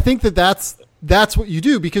 because like I think that's what you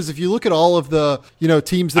do, because if you look at all of the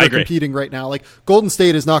teams that are competing right now, like Golden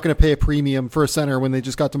State is not going to pay a premium for a center when they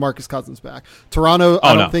just got DeMarcus Cousins back. Toronto,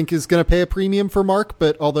 I don't think is going to pay a premium for Mark,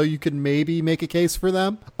 but although you could maybe make a case for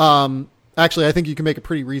them. Actually, I think you can make a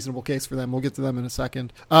pretty reasonable case for them. We'll get to them in a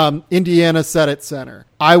second. Indiana set at center.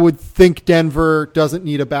 I would think Denver doesn't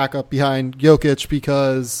need a backup behind Jokic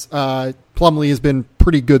because Plumlee has been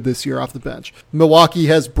pretty good this year off the bench. Milwaukee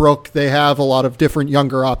has Brook. They have a lot of different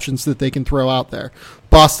younger options that they can throw out there.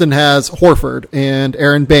 Boston has Horford and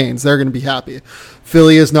Aaron Baines. They're going to be happy.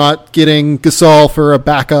 Philly is not getting Gasol for a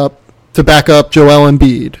backup to back up Joel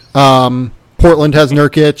Embiid. Portland has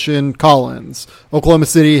Nurkic and Collins. Oklahoma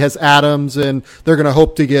City has Adams, and they're going to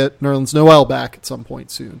hope to get Nerlens Noel back at some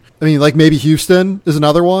point soon. I mean, like maybe Houston is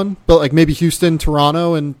another one, but like maybe Houston,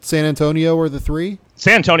 Toronto, and San Antonio are the three.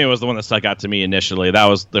 San Antonio was the one that stuck out to me initially. That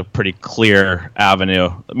was the pretty clear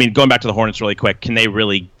avenue. I mean, going back to the Hornets really quick, can they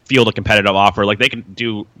really field a competitive offer? Like they can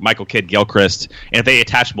do Michael Kidd-Gilchrist, and if they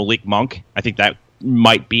attach Malik Monk, I think that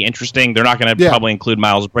might be interesting. They're not going to probably include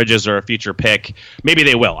Miles Bridges or a future pick. Maybe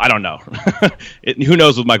they will. I don't know. Who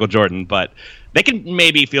knows with Michael Jordan, but they can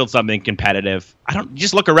maybe field something competitive.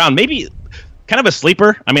 Just look around. Maybe kind of a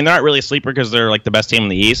sleeper. I mean, they're not really a sleeper because they're like the best team in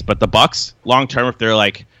the East, but the Bucks long term, if they're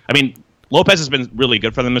like, I mean, Lopez has been really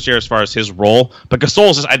good for them this year as far as his role, but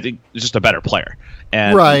Gasol is, I think, just a better player.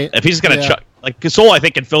 And if he's going to like Gasol, I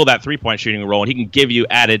think, can fill that 3-point shooting role, and he can give you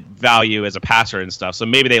added value as a passer and stuff. So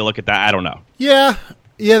maybe they look at that. I don't know. Yeah,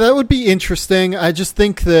 that would be interesting. I just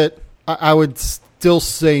think that I would still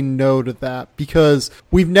say no to that because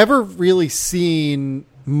we've never really seen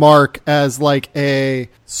Mark as like a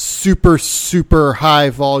super, super high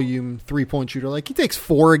volume 3-point shooter. Like he takes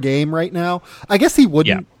 4 a game right now. I guess he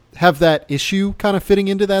wouldn't have that issue kind of fitting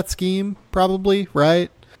into that scheme, probably,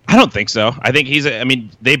 right? I don't think so. I think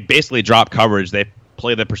they basically drop coverage. They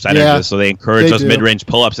play the percentages, so they encourage those mid-range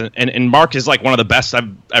pull-ups. And Mark is like one of the best I've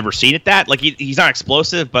ever seen at that. Like he's not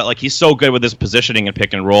explosive, but like he's so good with his positioning and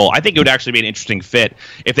pick and roll. I think it would actually be an interesting fit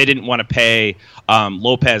if they didn't want to pay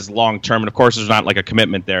Lopez long-term. And of course, there's not like a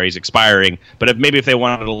commitment there. He's expiring. But if they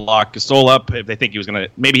wanted to lock Gasol up, if they think he was going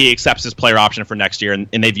to, maybe he accepts his player option for next year, and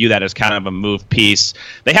they view that as kind of a move piece.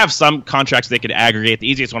 They have some contracts they could aggregate. The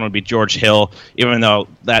easiest one would be George Hill, even though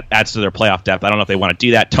that adds to their playoff depth. I don't know if they want to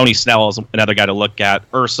do that. Tony Snell is another guy to look at.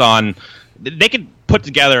 Urson, they could put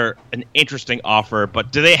together an interesting offer, but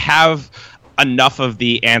do they have enough of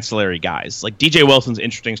the ancillary guys? Like DJ Wilson's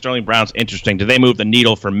interesting, Sterling Brown's interesting. Do they move the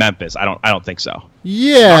needle for Memphis? I don't think so.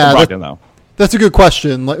 Yeah, Brogdon, though. That's a good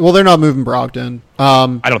question. Like, well, they're not moving Brogdon.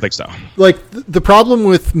 I don't think so. Like the problem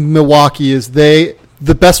with Milwaukee is the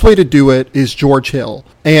best way to do it is George Hill,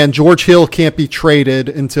 and George Hill can't be traded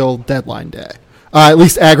until deadline day, at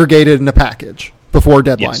least aggregated in a package before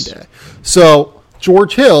deadline day. So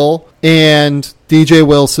George Hill and DJ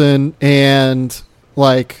Wilson and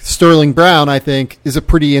like Sterling Brown, I think, is a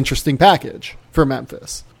pretty interesting package for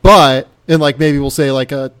Memphis. But, and like maybe we'll say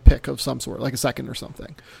like a pick of some sort, like a second or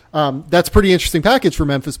something. That's a pretty interesting package for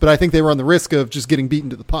Memphis, but I think they run the risk of just getting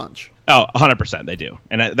beaten to the punch. Oh, 100% they do.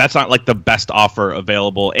 And that's not like the best offer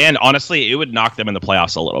available. And honestly, it would knock them in the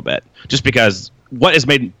playoffs a little bit. Just because what has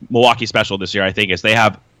made Milwaukee special this year, I think, is they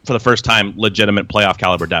have for the first time, legitimate playoff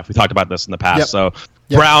caliber depth. We talked about this in the past. Yep. So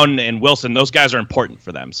Yep. Brown and Wilson, those guys are important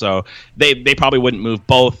for them. So they probably wouldn't move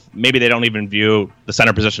both. Maybe they don't even view the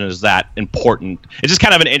center position as that important. It's just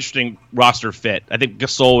kind of an interesting roster fit. I think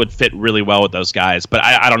Gasol would fit really well with those guys, but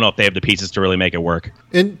I don't know if they have the pieces to really make it work.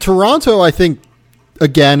 In Toronto, I think,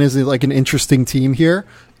 again, is like an interesting team here.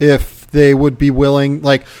 If they would be willing,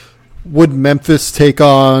 like, would Memphis take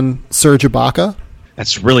on Serge Ibaka?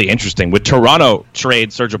 That's really interesting. Would Toronto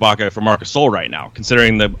trade Serge Ibaka for Marc Gasol right now,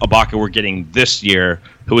 considering the Ibaka we're getting this year,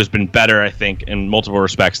 who has been better, I think, in multiple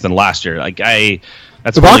respects than last year?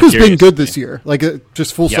 That's Ibaka's been good this year. Like,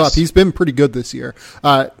 just full stop. Yes. He's been pretty good this year.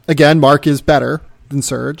 Again, Mark is better than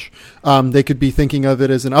Serge. They could be thinking of it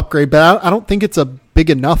as an upgrade, but I don't think it's a big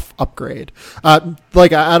enough upgrade. I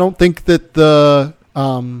don't think that the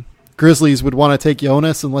Grizzlies would want to take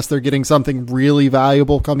Jonas unless they're getting something really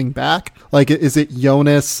valuable coming back. Like, is it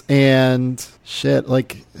Jonas and shit?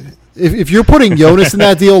 Like, if you're putting Jonas in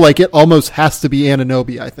that deal, like, it almost has to be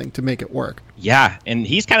Anunoby, I think, to make it work. Yeah, and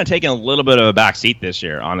he's kind of taken a little bit of a back seat this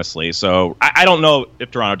year, honestly. So I don't know if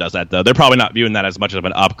Toronto does that, though. They're probably not viewing that as much of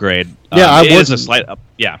an upgrade. Yeah, I it is a wouldn't. slight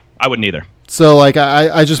yeah, I wouldn't either. So, like,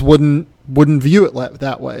 I just wouldn't view it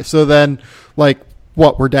that way. So then, like,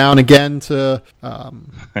 what, we're down again to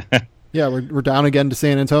yeah, we're down again to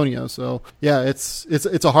San Antonio. So yeah, it's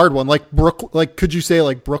a hard one. Like could you say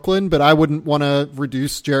like Brooklyn? But I wouldn't want to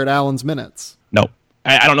reduce Jared Allen's minutes. No,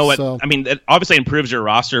 I don't know what. So, I mean, it obviously improves your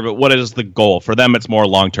roster, but what is the goal for them? It's more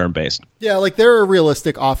long term based. Yeah, like there are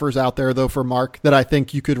realistic offers out there though for Mark that I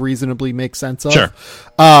think you could reasonably make sense of. Sure.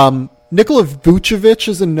 Nikola Vucevic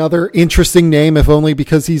is another interesting name, if only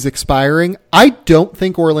because he's expiring. I don't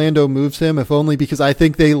think Orlando moves him, if only because I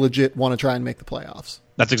think they legit want to try and make the playoffs.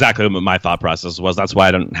 That's exactly what my thought process was. That's why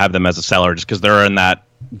I don't have them as a seller, just because they're in that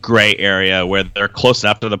gray area where they're close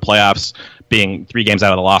enough to the playoffs, being 3 games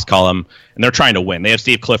out of the loss column, and they're trying to win. They have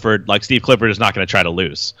Steve Clifford. Like, Steve Clifford is not going to try to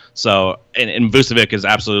lose. So, and Vucevic is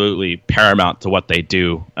absolutely paramount to what they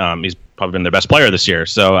do. He's probably been their best player this year.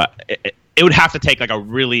 So it would have to take like a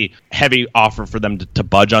really heavy offer for them to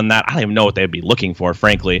budge on that. I don't even know what they'd be looking for,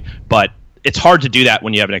 frankly. But it's hard to do that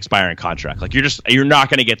when you have an expiring contract. Like, you're not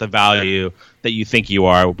going to get the value that you think you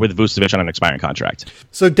are with Vucevic on an expiring contract.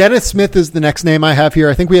 So Dennis Smith is the next name I have here.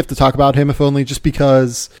 I think we have to talk about him, if only just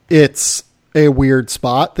because it's a weird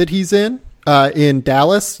spot that he's in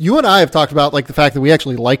Dallas. You and I have talked about like the fact that we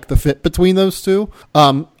actually like the fit between those two.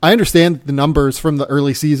 I understand the numbers from the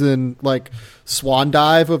early season, like swan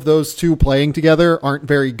dive of those two playing together, aren't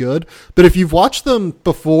very good. But if you've watched them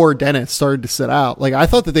before Dennis started to sit out, like I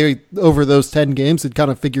thought that they, over those 10 games, had kind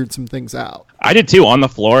of figured some things out. I did too. On the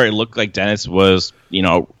floor, it looked like Dennis was,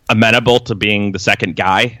 amenable to being the second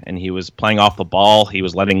guy, and he was playing off the ball. He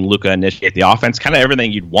was letting Luka initiate the offense, kind of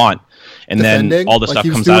everything you'd want. And Defending, then all the like stuff he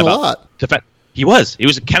was comes doing out a about lot. defense. He was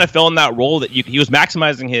kind of filling that role that he was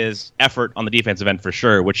maximizing his effort on the defensive end for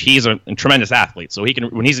sure, which he's a tremendous athlete. So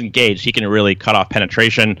when he's engaged, he can really cut off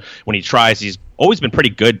penetration. When he tries, he's always been pretty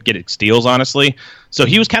good getting steals, honestly. So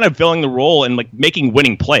he was kind of filling the role and like making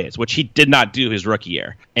winning plays, which he did not do his rookie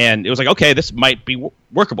year. And it was like, okay, this might be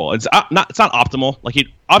workable. It's not optimal. Like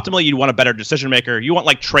optimally, you'd want a better decision maker. You want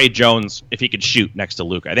like Trey Jones if he could shoot next to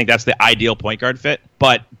Luka. I think that's the ideal point guard fit.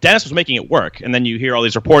 But Dennis was making it work. And then you hear all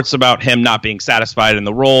these reports about him not being satisfied in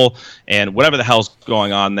the role and whatever the hell's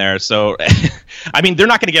going on there. So, I mean, they're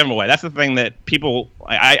not going to give him away. That's the thing that people.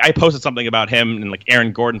 I posted something about him and like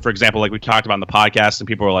Aaron Gordon, for example, like we talked about in the podcast, and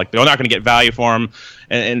people were like, they're not going to get value for him.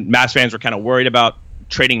 And Mavs fans were kind of worried about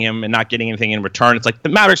trading him and not getting anything in return. It's like the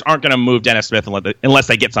Mavericks aren't going to move Dennis Smith unless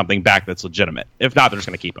they get something back that's legitimate. If not, they're just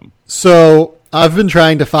going to keep him. So I've been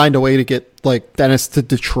trying to find a way to get like Dennis to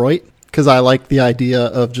Detroit because I like the idea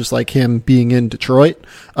of just like him being in Detroit.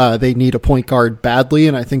 They need a point guard badly,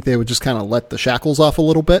 and I think they would just kind of let the shackles off a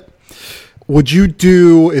little bit. Would you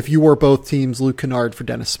do, if you were both teams, Luke Kennard for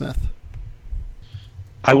Dennis Smith?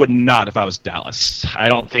 I would not if I was Dallas. I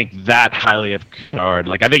don't think that highly of Kennard.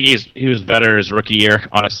 Like, I think he was better his rookie year,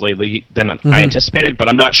 honestly, than I anticipated, but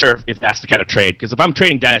I'm not sure if that's the kind of trade. Because if I'm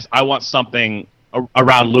trading Dennis, I want something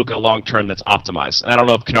around Luka long term that's optimized. And I don't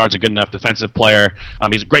know if Kennard's a good enough defensive player.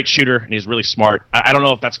 He's a great shooter, and he's really smart. I don't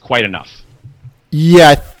know if that's quite enough. Yeah,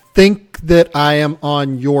 I think that I am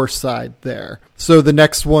on your side there. So the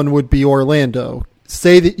next one would be Orlando.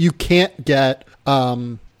 Say that you can't get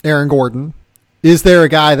Aaron Gordon. Is there a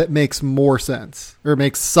guy that makes more sense or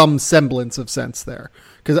makes some semblance of sense there?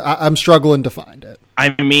 Because I'm struggling to find it.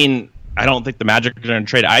 I mean, I don't think the Magic are going to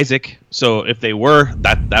trade Isaac. So if they were,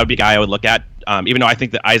 that would be a guy I would look at. Even though I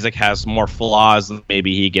think that Isaac has more flaws than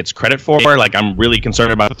maybe he gets credit for. Like, I'm really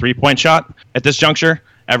concerned about the 3-point shot at this juncture.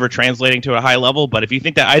 ever translating to a high level. But if you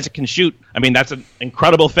think that Isaac can shoot, I mean, that's an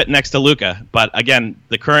incredible fit next to Luka. But again,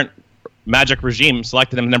 the current Magic regime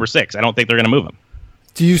selected him number 6. I don't think they're going to move him.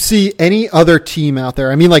 Do you see any other team out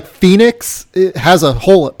there? I mean, like Phoenix, it has a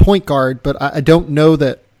hole at point guard, but I don't know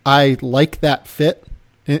that I like that fit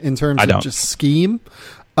in terms of just scheme.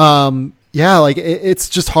 Yeah, like it's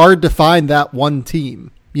just hard to find that one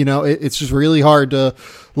team. You know, it's just really hard to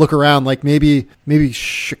look around. Like maybe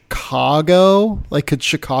Chicago. Like, could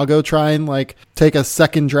Chicago try and like take a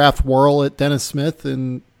second draft whirl at Dennis Smith?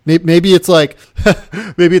 And maybe it's like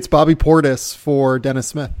maybe it's Bobby Portis for Dennis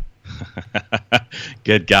Smith.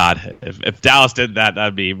 Good God. If Dallas did that,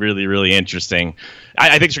 that'd be really, really interesting.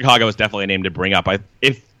 I think Chicago is definitely a name to bring up.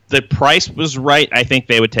 If the price was right, I think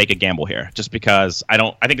they would take a gamble here, just because I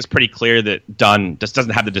think it's pretty clear that Dunn just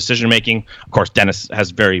doesn't have the decision making. Of course, Dennis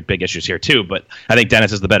has very big issues here too, but I think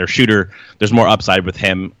Dennis is the better shooter. There's more upside with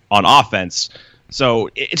him on offense. So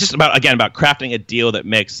it's just about crafting a deal that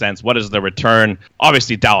makes sense. What is the return?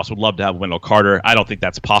 Obviously, Dallas would love to have Wendell Carter. I don't think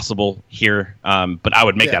that's possible here, but I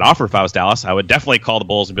would make that offer if I was Dallas. I would definitely call the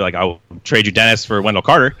Bulls and be like, I'll trade you Dennis for Wendell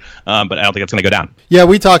Carter, but I don't think it's going to go down. Yeah,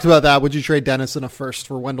 we talked about that. Would you trade Dennis in a first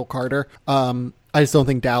for Wendell Carter? I just don't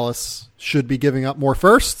think Dallas should be giving up more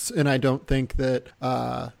firsts, and I don't think that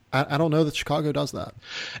I don't know that Chicago does that.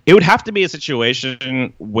 It would have to be a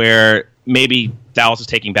situation where maybe Dallas is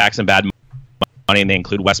taking back some bad money and they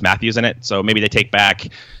include Wes Matthews in it. So maybe they take back,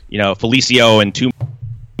 Felicio and 2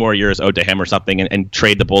 more years owed to him or something and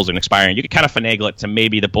trade the Bulls and expiring. You could kind of finagle it to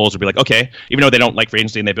maybe the Bulls would be like, okay, even though they don't like free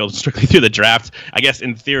agency and they build strictly through the draft, I guess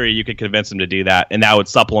in theory you could convince them to do that. And that would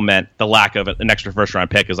supplement the lack of an extra first round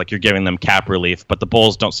pick, is like you're giving them cap relief, but the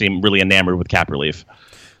Bulls don't seem really enamored with cap relief.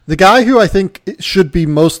 The guy who I think should be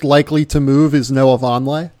most likely to move is Noah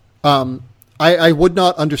Vonleh. I would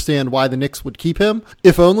not understand why the Knicks would keep him,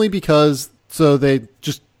 if only because they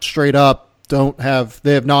just straight up they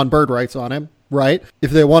have non-bird rights on him, right?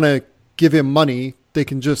 If they want to give him money, they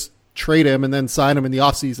can just trade him and then sign him in the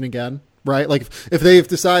offseason again, right? Like if they've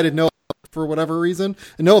decided no for whatever reason,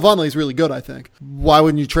 and Noah Vonleh is really good, I think, why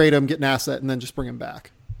wouldn't you trade him, get an asset, and then just bring him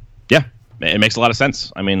back? Yeah. It makes a lot of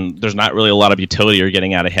sense. I mean, there's not really a lot of utility you're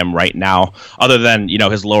getting out of him right now, other than,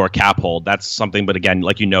 his lower cap hold. That's something, but again,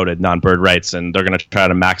 like you noted, non-bird rights, and they're going to try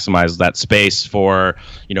to maximize that space for,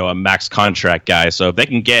 a max contract guy. So if they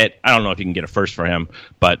can get, I don't know if you can get a first for him,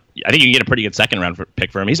 but I think you can get a pretty good second round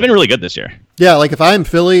pick for him. He's been really good this year. Yeah, like if I am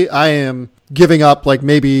Philly, I am giving up, like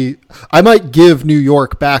maybe I might give New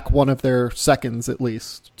York back one of their seconds at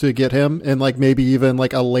least to get him, and like maybe even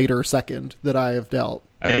like a later second that I have dealt.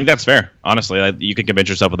 I think that's fair. Honestly, you could convince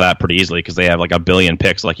yourself of that pretty easily because they have like 1 billion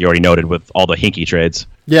picks, like you already noted, with all the hinky trades.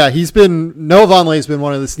 Yeah, Noah Vonleh has been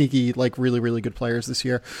one of the sneaky, like really, really good players this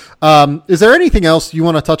year. Is there anything else you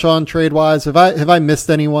want to touch on trade wise? Have I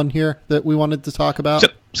missed anyone here that we wanted to talk about?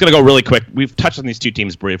 Just going to go really quick. We've touched on these two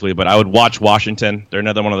teams briefly, but I would watch Washington. They're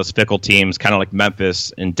another one of those fickle teams, kind of like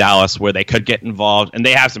Memphis and Dallas, where they could get involved, and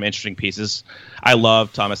they have some interesting pieces. I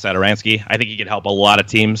love Thomas Satoransky. I think he could help a lot of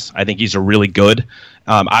teams. I think he's really good.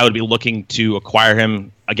 I would be looking to acquire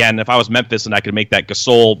him. Again, if I was Memphis and I could make that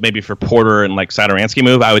Gasol maybe for Porter and like Satoransky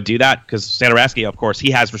move, I would do that, because Satoransky, of course,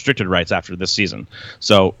 he has restricted rights after this season.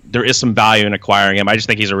 So there is some value in acquiring him. I just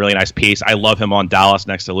think he's a really nice piece. I love him on Dallas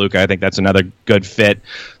next to Luka. I think that's another good fit.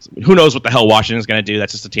 Who knows what the hell Washington's going to do?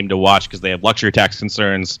 That's just a team to watch because they have luxury tax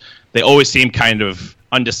concerns. They always seem kind of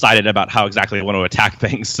undecided about how exactly they want to attack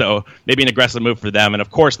things. So maybe an aggressive move for them. And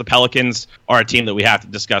of course, the Pelicans are a team that we have to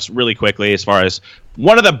discuss really quickly as far as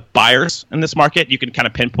one of the buyers in this market. You can kind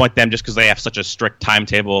of pinpoint them just because they have such a strict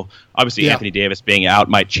timetable. Obviously, Anthony Davis being out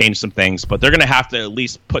might change some things, but they're going to have to at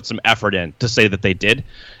least put some effort in to say that they did.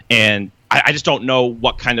 And I just don't know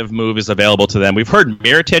what kind of move is available to them. We've heard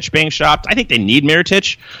Mirotic being shopped. I think they need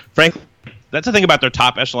Mirotic, frankly. That's the thing about their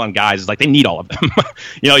top echelon guys, is like they need all of them.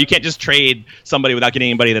 You can't just trade somebody without getting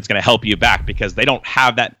anybody that's going to help you back, because they don't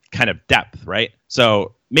have that kind of depth, right?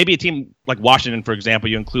 So maybe a team like Washington, for example,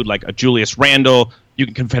 you include like a Julius Randle, you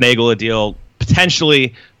can finagle a deal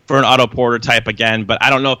potentially for an Otto Porter type again, but I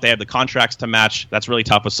don't know if they have the contracts to match. That's really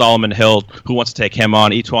tough with Solomon Hill, who wants to take him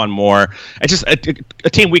on, Etuan Moore. It's just a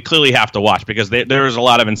team we clearly have to watch, because there is a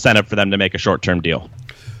lot of incentive for them to make a short-term deal.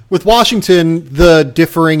 With Washington, the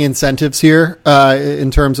differing incentives here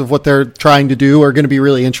in terms of what they're trying to do are going to be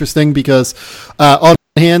really interesting, because on the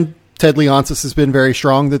one hand, Ted Leonsis has been very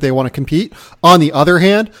strong that they want to compete. On the other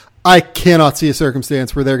hand, I cannot see a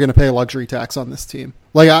circumstance where they're going to pay a luxury tax on this team.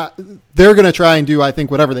 They're going to try and do, I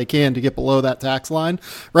think, whatever they can to get below that tax line.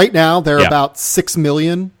 Right now, they're about $6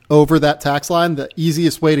 million over that tax line. The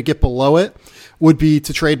easiest way to get below it would be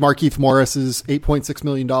to trade Markieff Morris's $8.6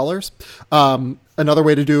 million. another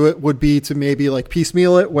way to do it would be to maybe like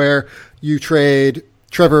piecemeal it, where you trade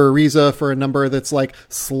Trevor Ariza for a number that's like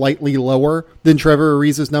slightly lower than Trevor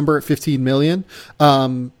Ariza's number at 15 million.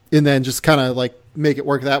 And then just kind of like make it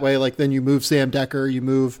work that way. Like then you move Sam Decker, you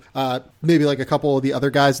move maybe like a couple of the other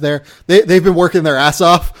guys there. They've been working their ass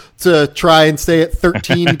off to try and stay at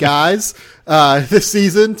 13 guys this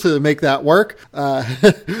season to make that work.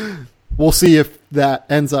 We'll see if that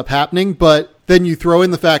ends up happening, but then you throw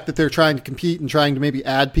in the fact that they're trying to compete and trying to maybe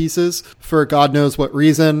add pieces for God knows what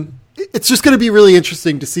reason. It's just going to be really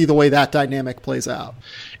interesting to see the way that dynamic plays out.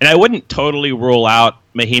 And I wouldn't totally rule out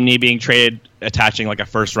Mahinmi being traded, attaching like a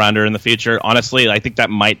first rounder in the future. Honestly, I think that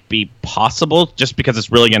might be possible just because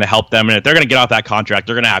it's really going to help them. And if they're going to get off that contract,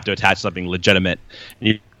 they're going to have to attach something legitimate. And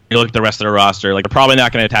you look at the rest of the roster, like they're probably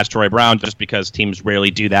not going to attach Troy Brown just because teams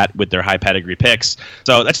rarely do that with their high pedigree picks.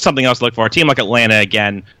 So that's something else to look for. A team like Atlanta,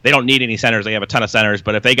 again, they don't need any centers. They have a ton of centers,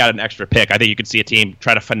 but if they got an extra pick, I think you could see a team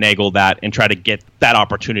try to finagle that and try to get that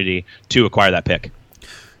opportunity to acquire that pick.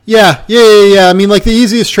 Yeah. I mean, like the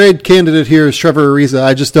easiest trade candidate here is Trevor Ariza.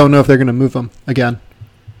 I just don't know if they're going to move him again.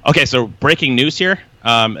 Okay, so breaking news here.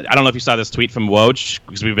 I don't know if you saw this tweet from Woj,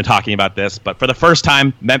 because we've been talking about this, but for the first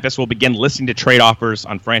time, Memphis will begin listening to trade offers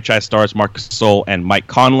on franchise stars Marc Gasol and Mike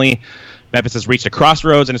Conley. Memphis has reached a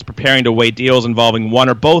crossroads and is preparing to weigh deals involving one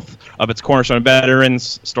or both of its cornerstone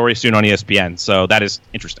veterans. Story soon on ESPN, so that is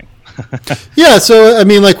interesting. Yeah, so, I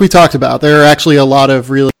mean, like we talked about, there are actually a lot of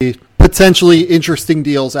really potentially interesting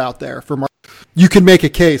deals out there for Mark. You can make a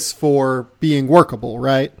case for being workable,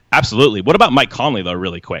 right? Absolutely. What about Mike Conley, though,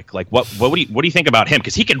 really quick? Like, what do you think about him?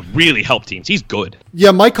 Because he can really help teams. He's good.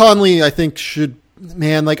 Yeah, Mike Conley, I think, should...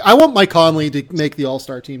 Man, like, I want Mike Conley to make the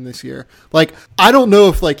All-Star team this year. Like, I don't know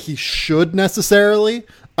if, like, he should necessarily.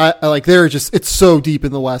 Like, they're just... It's so deep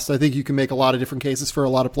in the West. I think you can make a lot of different cases for a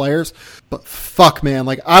lot of players. But fuck, man.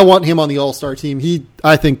 Like, I want him on the All-Star team. He,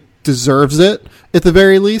 I think, deserves it, at the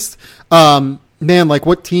very least. Man, like,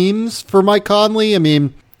 what teams for Mike Conley? I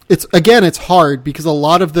mean... It's hard because a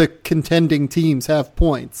lot of the contending teams have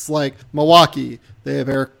points. Like Milwaukee, they have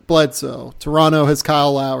Eric Bledsoe. Toronto has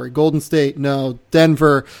Kyle Lowry. Golden State, no.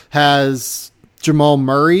 Denver has Jamal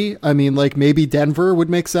Murray. I mean, like maybe Denver would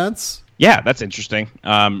make sense. Yeah, that's interesting.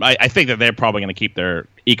 I think that they're probably going to keep their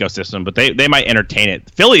ecosystem, but they might entertain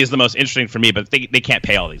it. Philly is the most interesting for me, but they can't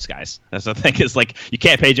pay all these guys. That's the thing. Is like you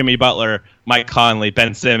can't pay Jimmy Butler, Mike Conley,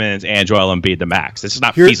 Ben Simmons, and Joel Embiid the max. It's just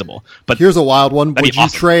not feasible. But here's a wild one: would you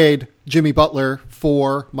awesome. trade Jimmy Butler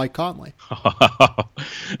for Mike Conley?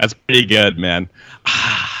 That's pretty good, man.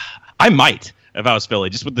 I might if I was Philly,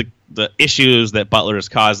 just with the issues that Butler has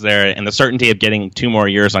caused there and the certainty of getting 2 more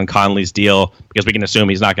years on Conley's deal, because we can assume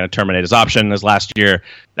he's not going to terminate his option this last year.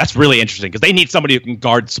 That's really interesting because they need somebody who can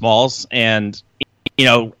guard smalls, and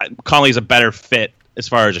Conley's a better fit as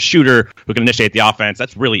far as a shooter who can initiate the offense.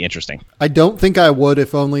 That's really interesting. I don't think I would,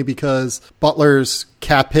 if only because Butler's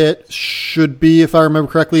cap hit should be, if I remember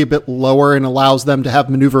correctly, a bit lower and allows them to have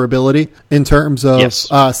maneuverability in terms of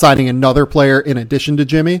signing another player in addition to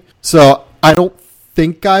Jimmy. So I don't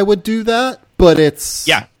think I would do that, but it's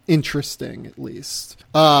interesting at least.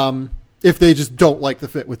 If they just don't like the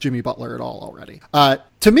fit with Jimmy Butler at all already.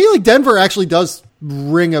 To me, like Denver actually does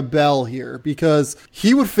ring a bell here because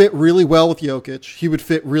he would fit really well with Jokic. He would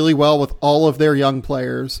fit really well with all of their young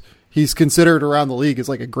players. He's considered around the league as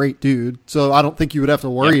like a great dude. So I don't think you would have to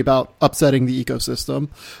worry about upsetting the ecosystem.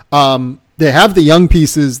 They have the young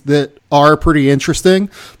pieces that are pretty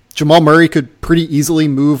interesting. Jamal Murray could pretty easily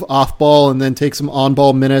move off ball and then take some on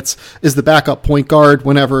ball minutes as the backup point guard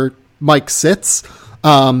whenever Mike sits.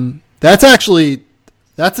 That's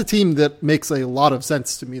a team that makes a lot of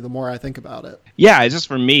sense to me the more I think about it. Yeah, it's just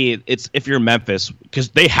for me, it's if you're Memphis, because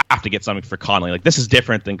they have to get something for Conley. Like this is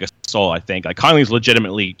different than Gasol, I think. Like Conley's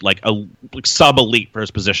legitimately like a sub-elite for his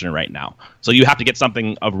position right now. So you have to get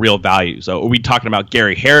something of real value. So are we talking about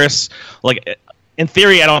Gary Harris? Like in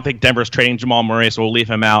theory, I don't think Denver's trading Jamal Murray, so we'll leave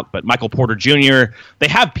him out. But Michael Porter Jr., they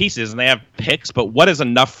have pieces and they have picks, but what is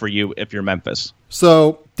enough for you if you're Memphis?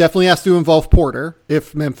 So definitely has to involve Porter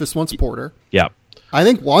if Memphis wants Porter. Yeah. I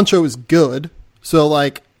think Juancho is good. So,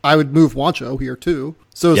 like, I would move Juancho here, too.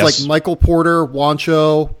 So it's like Michael Porter,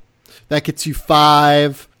 Juancho. That gets you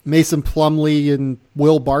 5. Mason Plumlee and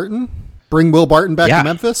Will Barton. Bring Will Barton back to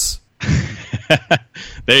Memphis.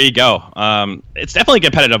 There you go. It's definitely a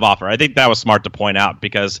competitive offer. I think that was smart to point out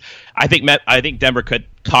because I think Denver could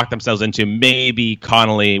talk themselves into maybe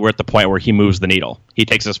Conley. We're at the point where he moves the needle. He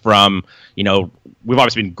takes us from, we've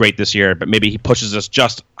obviously been great this year, but maybe he pushes us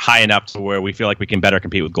just high enough to where we feel like we can better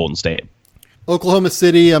compete with Golden State. Oklahoma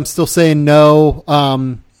City, I'm still saying no.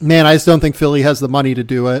 Man, I just don't think Philly has the money to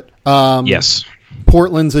do it. Yes.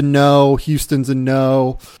 Portland's a no. Houston's a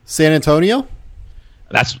no. San Antonio?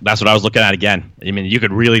 That's what I was looking at again. I mean, you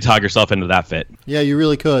could really talk yourself into that fit. Yeah, you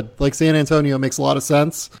really could. Like, San Antonio makes a lot of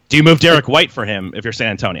sense. Do you move Derek White for him if you're San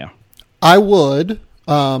Antonio? I would.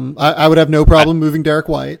 I would have no problem moving Derek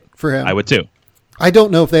White for him. I would too. I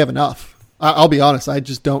don't know if they have enough. I'll be honest. I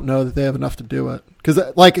just don't know that they have enough to do it. Because,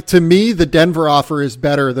 like, to me, the Denver offer is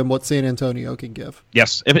better than what San Antonio can give.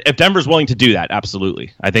 Yes, if Denver's willing to do that,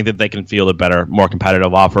 absolutely. I think that they can field a better, more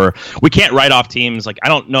competitive offer. We can't write off teams. Like, I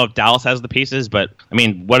don't know if Dallas has the pieces, but, I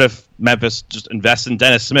mean, what if Memphis just invests in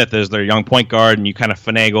Dennis Smith as their young point guard and you kind of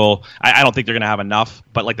finagle? I don't think they're going to have enough,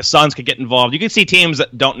 but, like, the Suns could get involved. You can see teams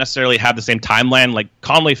that don't necessarily have the same timeline. Like,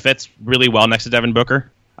 Conley fits really well next to Devin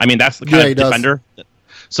Booker. I mean, that's the kind of defender.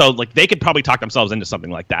 So, like, they could probably talk themselves into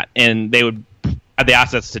something like that, and they would have the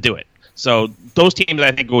assets to do it. So those teams,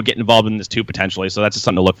 I think, would get involved in this too, potentially. So that's just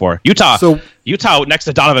something to look for. Utah next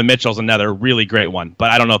to Donovan Mitchell is another really great one,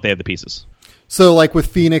 but I don't know if they have the pieces. So, like, with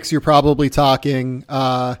Phoenix, you're probably talking,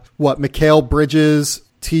 Mikal Bridges,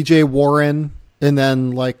 TJ Warren, and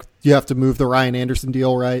then, like, you have to move the Ryan Anderson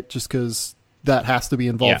deal, right? Just because that has to be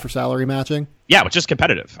involved for salary matching. Yeah, which is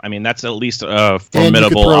competitive. I mean, that's at least a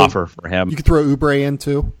formidable offer for him. You could throw Oubre in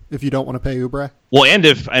too if you don't want to pay Oubre. Well, and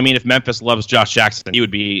if Memphis loves Josh Jackson, he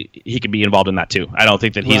could be involved in that too. I don't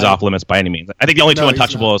think that he's off limits by any means. I think the only two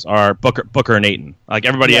untouchables are Booker and Ayton. Like,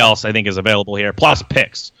 everybody else, I think, is available here. Plus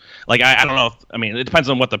picks. Like, I don't know. It depends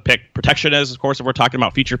on what the pick protection is, of course, if we're talking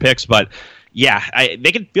about future picks. But yeah,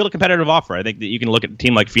 they can field a competitive offer. I think that you can look at a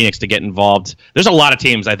team like Phoenix to get involved. There's a lot of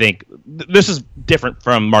teams, I think. This is different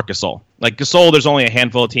from Marc Gasol. Like, Gasol, there's only a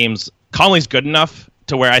handful of teams. Conley's good enough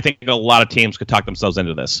to where I think a lot of teams could talk themselves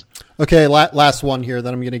into this. Okay, last one here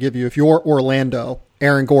that I'm going to give you. If you're Orlando,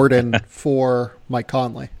 Aaron Gordon for Mike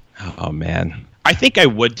Conley. Oh, man. I think I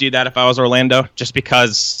would do that if I was Orlando, just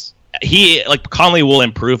because Conley will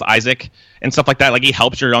improve Isaac and stuff like that. Like, he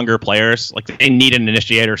helps your younger players. Like, they need an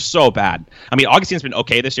initiator so bad. I mean, Augustine's been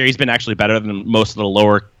okay this year. He's been actually better than most of the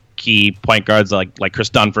lower key point guards, like Chris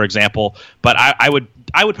Dunn, for example. But I would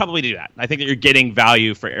probably do that. I think that you're getting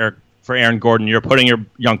value for Aaron Gordon. You're putting your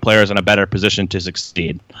young players in a better position to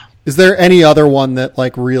succeed. Is there any other one that,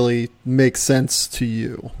 like, really makes sense to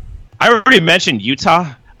you? I already mentioned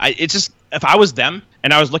Utah. It's just, if I was them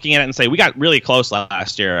and I was looking at it and say, we got really close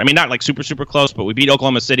last year. I mean, not like super, super close, but we beat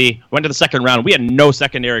Oklahoma City, went to the second round. We had no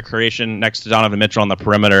secondary creation next to Donovan Mitchell on the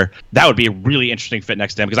perimeter. That would be a really interesting fit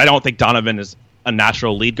next to him, because I don't think Donovan is a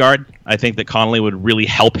natural lead guard. I think that Conley would really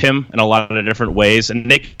help him in a lot of different ways, and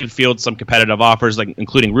they could field some competitive offers, like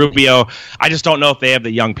including Rubio. I just don't know if they have the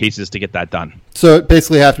young pieces to get that done. So it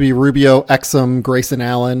basically have to be Rubio, Exum, Grayson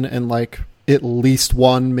Allen, and like at least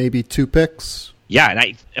one, maybe two picks. Yeah,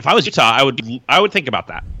 and if I was Utah, I would think about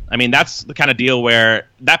that. I mean, that's the kind of deal where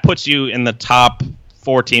that puts you in the top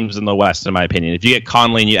four teams in the West, in my opinion. If you get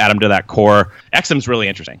Conley and you add him to that core, Exum's really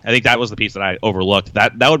interesting. I think that was the piece that I overlooked.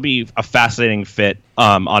 That would be a fascinating fit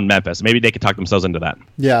on Memphis. Maybe they could talk themselves into that.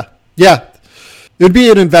 Yeah. It would be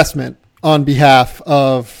an investment on behalf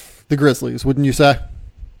of the Grizzlies, wouldn't you say?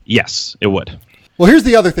 Yes, it would. Well, here's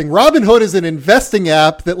the other thing. Robinhood is an investing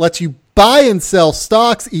app that lets you buy and sell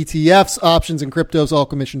stocks, ETFs, options, and cryptos, all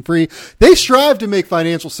commission-free. They strive to make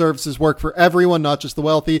financial services work for everyone, not just the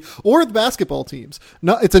wealthy or the basketball teams.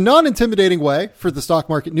 It's a non-intimidating way for the stock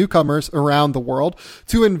market newcomers around the world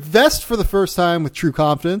to invest for the first time with true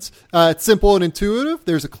confidence. It's simple and intuitive.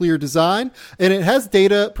 There's a clear design, and it has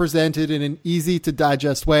data presented in an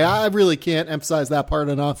easy-to-digest way. I really can't emphasize that part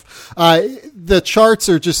enough. The charts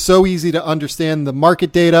are just so easy to understand. The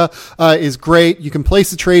market data is great. You can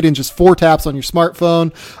place a trade in just 4 taps on your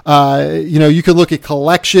smartphone. You can look at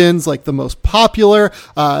collections, like the most popular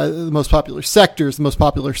sectors, the most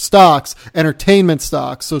popular stocks, entertainment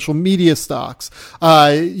stocks, social media stocks.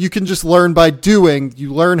 You can just learn by doing.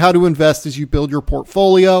 You learn how to invest as you build your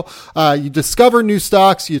portfolio. You discover new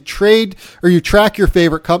stocks. You trade or you track your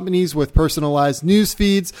favorite companies with personalized news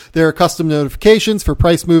feeds. There are custom notifications for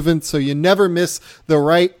price movements, so you never miss the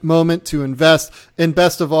right moment to invest. And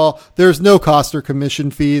best of all, there's no cost or commission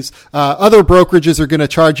fees. Other brokerages are going to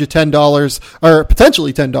charge you $10 or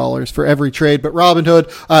potentially $10 for every trade, but Robinhood,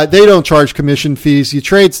 they don't charge commission fees. You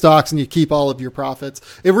trade stocks and you keep all of your profits.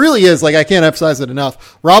 It really is, like, I can't emphasize it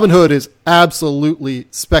enough. Robinhood is absolutely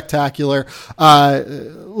spectacular.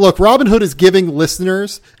 Look, Robinhood is giving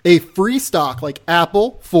listeners a free stock like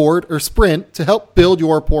Apple, Ford, or Sprint to help build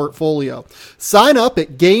your portfolio. Sign up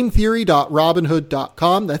at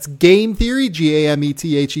gametheory.robinhood.com. That's Game Theory,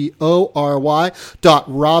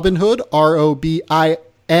 GAMETHEORY.Robinhood,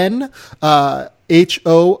 ROBIN,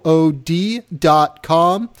 HOOD.com.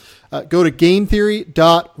 Go to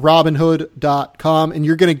gametheory.robinhood.com, and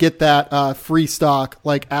you're going to get that free stock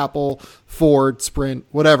like Apple, Ford, Sprint,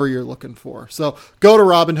 whatever you're looking for. So go to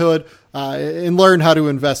Robinhood and learn how to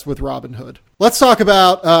invest with Robinhood. Let's talk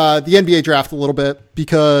about the NBA draft a little bit,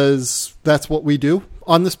 because that's what we do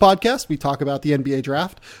on this podcast. We talk about the NBA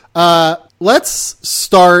draft. Let's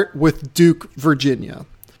start with Duke, Virginia.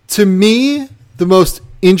 To me, the most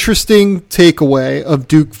interesting takeaway of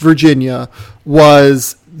Duke, Virginia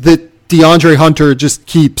was that DeAndre Hunter just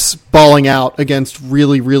keeps balling out against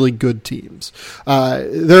really, really good teams.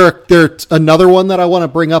 There's another one that I want to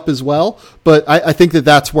bring up as well, but I think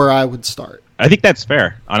that's where I would start. I think that's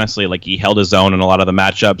fair, honestly. Like, he held his own in a lot of the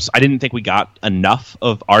matchups. I didn't think we got enough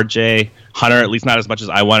of RJ Hunter, at least not as much as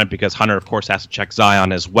I wanted, because Hunter, of course, has to check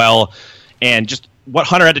Zion as well. And just what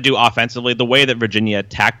Hunter had to do offensively, the way that Virginia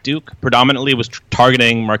attacked Duke predominantly was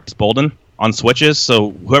targeting Marcus Bolden on switches.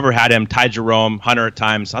 So whoever had him, Ty Jerome, Hunter at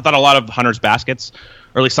times. I thought a lot of Hunter's baskets,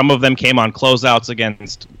 or at least some of them, came on closeouts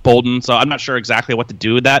against Bolden. So I'm not sure exactly what to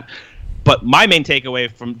do with that. But my main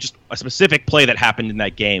takeaway from just a specific play that happened in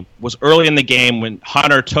that game was early in the game when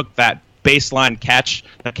Hunter took that baseline catch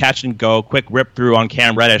and go, quick rip through on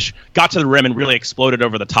Cam Reddish, got to the rim and really exploded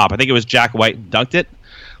over the top. I think it was Jack White dunked it.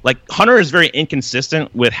 Like, Hunter is very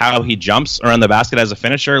inconsistent with how he jumps around the basket as a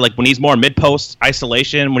finisher. Like, when he's more mid-post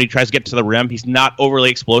isolation, when he tries to get to the rim, he's not overly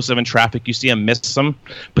explosive in traffic. You see him miss some.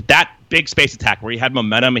 But that big space attack where he had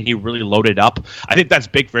momentum and he really loaded up, I think that's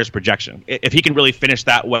big for his projection. If he can really finish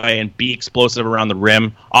that way and be explosive around the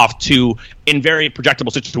rim off two in very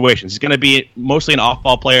projectable situations, he's going to be mostly an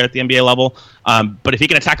off-ball player at the NBA level. But if he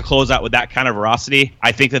can attack a closeout with that kind of veracity,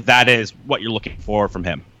 I think that is what you're looking for from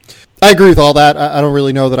him. I agree with all that. I don't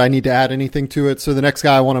really know that I need to add anything to it. So the next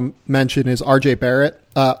guy I want to mention is RJ Barrett.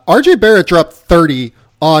 RJ Barrett dropped 30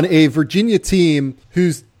 on a Virginia team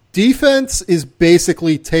whose defense is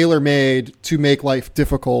basically tailor-made to make life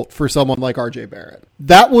difficult for someone like RJ Barrett.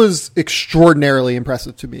 That was extraordinarily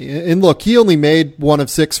impressive to me. And look, he only made 1 of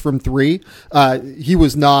 6 from 3. He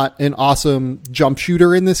was not an awesome jump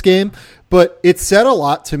shooter in this game, but it said a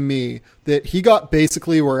lot to me that he got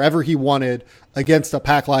basically wherever he wanted against a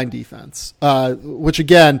pack line defense, which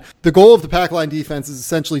again, the goal of the pack line defense is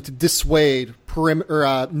essentially to dissuade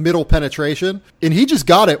perimeter, middle penetration. And he just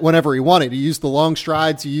got it whenever he wanted. He used the long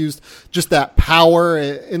strides. He used just that power.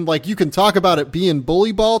 And like, you can talk about it being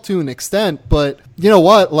bully ball to an extent, but you know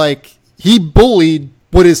what? Like, he bullied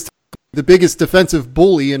what is the biggest defensive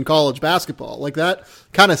bully in college basketball. Like, that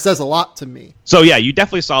kind of says a lot to me. So yeah, you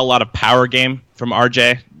definitely saw a lot of power game from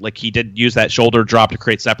RJ. Like, he did use that shoulder drop to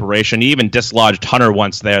create separation. He even dislodged Hunter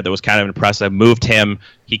once there. That was kind of impressive. Moved him.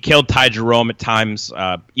 He killed Ty Jerome at times,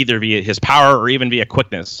 either via his power or even via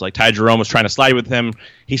quickness. Like, Ty Jerome was trying to slide with him.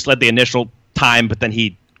 He slid the initial time, but then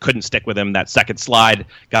he couldn't stick with him. That second slide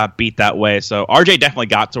got beat that way. So RJ definitely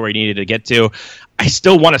got to where he needed to get to. I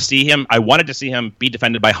still want to see him. I wanted to see him be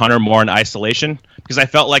defended by Hunter more in isolation, because I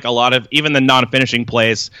felt like a lot of even the non-finishing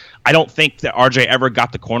plays, I don't think that RJ ever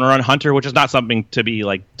got the corner on Hunter, which is not something to be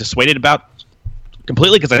like dissuaded about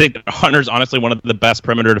completely, because I think Hunter's honestly one of the best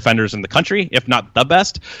perimeter defenders in the country, if not the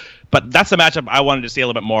best. But that's a matchup I wanted to see a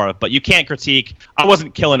little bit more of. But you can't critique. I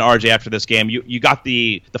wasn't killing RJ after this game. You got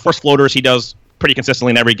the forced floaters he does pretty consistently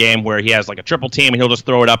in every game, where he has like a triple team and he'll just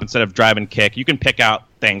throw it up instead of drive and kick. You can pick out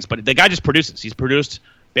things, but the guy just produces. He's produced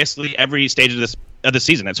basically every stage of the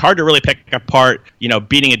season. It's hard to really pick apart,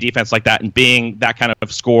 beating a defense like that and being that kind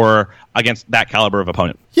of scorer against that caliber of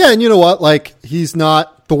opponent. Yeah, and you know what? Like, he's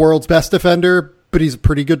not the world's best defender, but he's a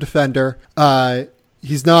pretty good defender.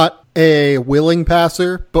 He's not a willing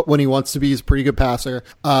passer, but when he wants to be, he's a pretty good passer.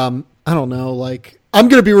 I don't know, like, I'm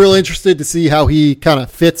going to be really interested to see how he kind of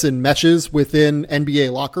fits and meshes within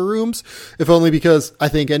NBA locker rooms, if only because I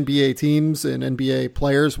think NBA teams and NBA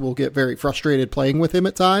players will get very frustrated playing with him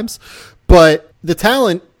at times. But the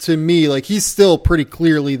talent, to me, like, he's still pretty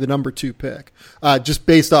clearly the number 2 pick, just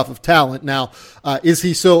based off of talent. Now, is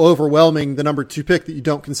he so overwhelming, the number 2 pick, that you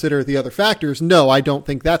don't consider the other factors? No, I don't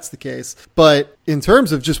think that's the case. But in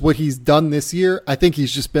terms of just what he's done this year, I think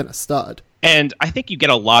he's just been a stud. And I think you get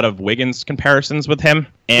a lot of Wiggins comparisons with him.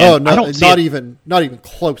 And I don't not even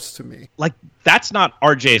close to me. Like, that's not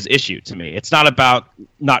RJ's issue to me. It's not about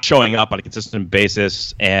not showing up on a consistent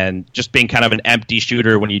basis and just being kind of an empty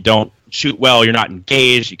shooter. When you don't shoot well, you're not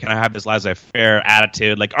engaged. You kind of have this laissez-faire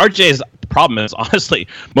attitude. Like, RJ's problem is, honestly,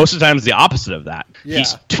 most of the time is the opposite of that. Yeah.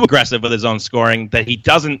 He's too aggressive with his own scoring, that he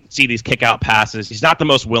doesn't see these kick-out passes. He's not the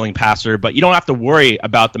most willing passer, but you don't have to worry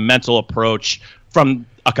about the mental approach from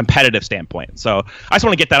a competitive standpoint. So I just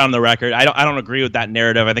want to get that on the record. I don't agree with that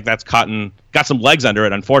narrative. I think that's got some legs under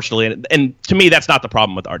it, unfortunately. And to me, that's not the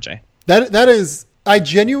problem with RJ. That is, I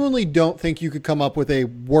genuinely don't think you could come up with a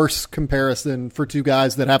worse comparison for two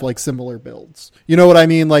guys that have like similar builds. You know what I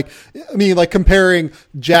mean? Like comparing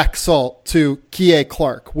Jack Salt to Kie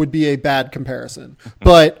Clark would be a bad comparison.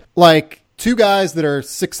 But like two guys that are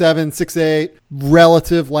 6'7", 6'8",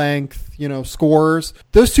 relative length, scorers.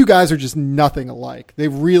 Those two guys are just nothing alike. They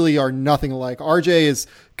really are nothing alike. RJ is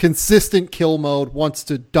consistent kill mode, wants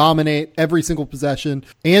to dominate every single possession.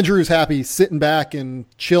 Andrew's happy sitting back and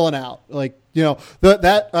chilling out. Like,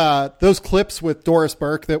 those clips with Doris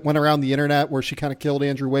Burke that went around the internet where she kind of killed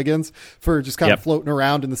Andrew Wiggins for just kind of floating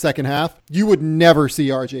around in the second half. You would never see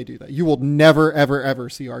RJ do that. You will never, ever, ever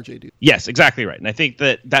see RJ do that. Yes, exactly right. And I think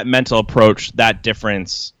that mental approach, that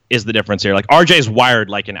difference is the difference here. Like RJ's wired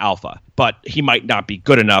like an alpha, but he might not be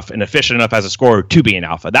good enough and efficient enough as a scorer to be an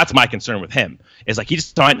alpha. That's my concern with him, is like he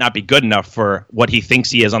just might not be good enough for what he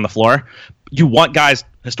thinks he is on the floor. You want guys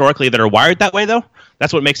historically that are wired that way, though.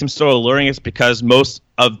 That's what makes him so alluring, is because most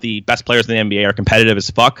of the best players in the NBA are competitive as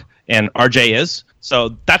fuck, and RJ is.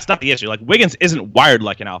 So that's not the issue. Like Wiggins isn't wired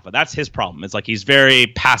like an alpha. That's his problem. It's like he's very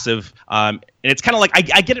passive. And it's kind of like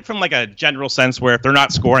I get it from like a general sense where if they're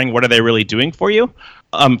not scoring, what are they really doing for you?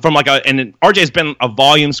 And RJ's been a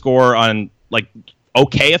volume scorer on like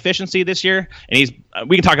okay efficiency this year, and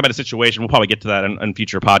we can talk about a situation. We'll probably get to that in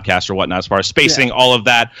future podcasts or whatnot as far as spacing, all of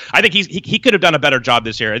that. I think he could have done a better job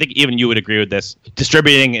this year. I think even you would agree with this,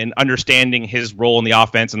 distributing and understanding his role in the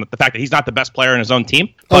offense, and the fact that he's not the best player in his own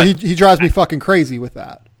team. He drives me fucking crazy with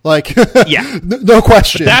that. Like, yeah, no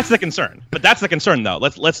question. But that's the concern. Though.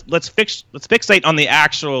 Let's fixate on the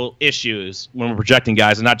actual issues when we're projecting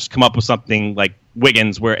guys, and not just come up with something like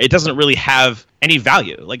Wiggins where it doesn't really have any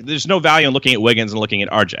value. Like, there's no value in looking at Wiggins and looking at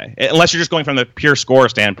RJ, unless you're just going from the pure score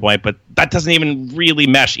standpoint. But that doesn't even really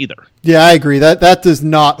mesh either. Yeah, I agree. That does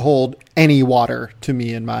not hold any water to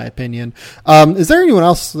me, in my opinion. Is there anyone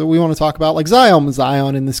else that we want to talk about? Like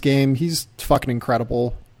Zion in this game, he's fucking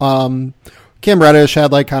incredible. Cam Reddish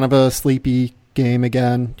had like kind of a sleepy game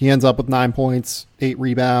again. He ends up with 9 points, 8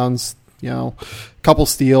 rebounds, a couple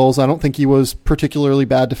steals. I don't think he was particularly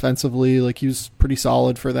bad defensively. Like, he was pretty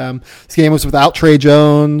solid for them. This game was without Trey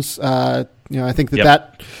Jones. I think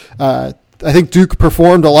I think Duke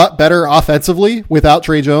performed a lot better offensively without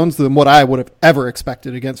Trey Jones than what I would have ever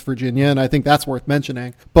expected against Virginia, and I think that's worth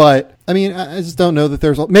mentioning. But, I mean, I just don't know that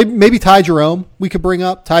there's... Maybe Ty Jerome we could bring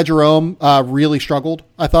up. Ty Jerome really struggled,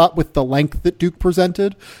 I thought, with the length that Duke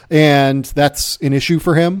presented, and that's an issue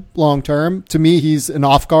for him long-term. To me, he's an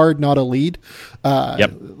off-guard, not a lead,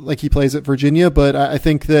 like he plays at Virginia, but I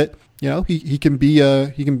think that he can be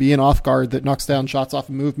an off-guard that knocks down shots off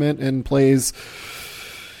of movement and plays...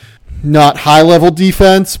 not high-level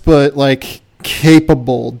defense, but, like,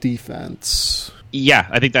 capable defense. Yeah,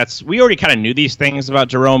 I think we already kind of knew these things about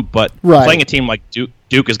Jerome, but playing a team like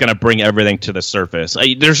Duke is going to bring everything to the surface.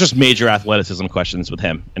 There's just major athleticism questions with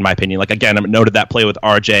him, in my opinion. Like, again, I noted that play with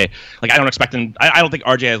RJ. Like, I don't expect him... I don't think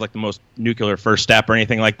RJ has, like, the most nuclear first step or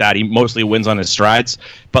anything like that. He mostly wins on his strides.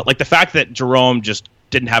 But, like, the fact that Jerome just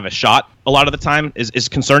didn't have a shot a lot of the time is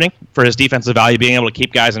concerning for his defensive value, being able to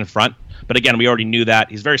keep guys in front. But again, we already knew that.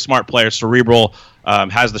 He's a very smart player, cerebral,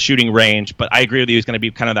 has the shooting range. But I agree with you, he's going to be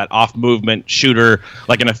kind of that off-movement shooter,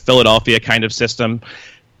 like in a Philadelphia kind of system.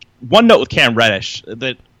 One note with Cam Reddish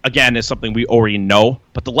that, again, is something we already know.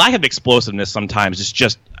 But the lack of explosiveness sometimes is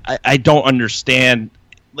just, I don't understand.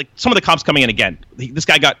 Like, some of the comps coming in again. This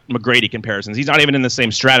guy got McGrady comparisons. He's not even in the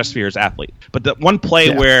same stratosphere as athlete. But the one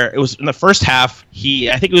play where it was in the first half,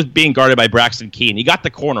 I think it was being guarded by Braxton Keene. He got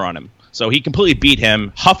the corner on him. So he completely beat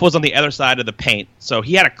him. Huff was on the other side of the paint, so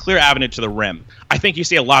he had a clear avenue to the rim. I think you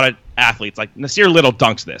see a lot of athletes, like Nasir Little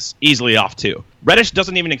dunks this easily off two. Reddish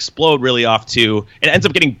doesn't even explode really off two. It ends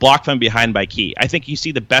up getting blocked from behind by Key. I think you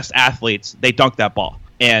see the best athletes, they dunk that ball.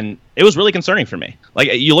 And it was really concerning for me.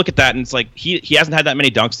 Like, you look at that, and it's like he hasn't had that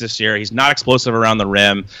many dunks this year. He's not explosive around the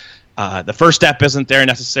rim. The first step isn't there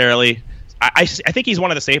necessarily. I think he's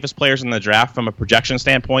one of the safest players in the draft from a projection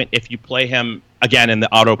standpoint if you play him, again, in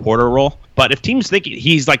the Otto Porter role. But if teams think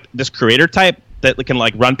he's like this creator type that can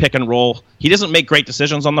like run pick and roll, he doesn't make great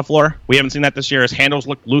decisions on the floor. We haven't seen that this year. His handles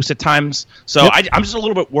look loose at times. So I'm just a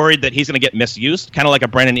little bit worried that he's going to get misused, kind of like a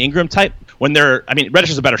Brandon Ingram type. Reddish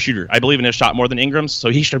is a better shooter. I believe in his shot more than Ingram's, so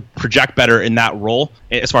he should project better in that role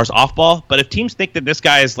as far as off ball. But if teams think that this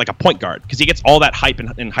guy is like a point guard, because he gets all that hype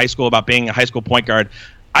in high school about being a high school point guard,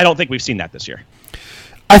 I don't think we've seen that this year.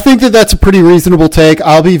 I think that that's a pretty reasonable take.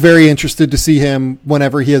 I'll be very interested to see him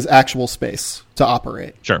whenever he has actual space to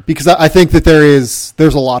operate. Sure. Because I think that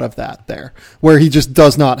there's a lot of that there, where he just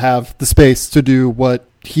does not have the space to do what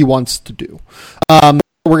he wants to do.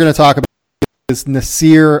 We're going to talk about is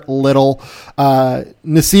Nasir Little.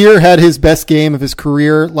 Nasir had his best game of his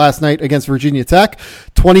career last night against Virginia Tech.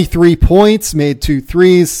 23 points, made 2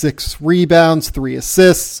 threes, 6 rebounds, 3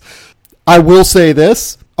 assists. I will say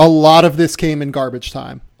this. A lot of this came in garbage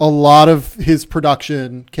time. A lot of his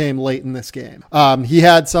production came late in this game. He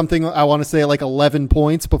had something, I want to say, like 11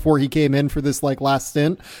 points before he came in for this last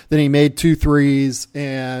stint. Then he made 2 threes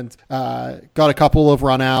and got a couple of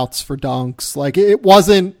runouts for dunks. It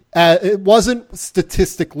wasn't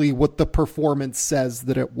statistically what the performance says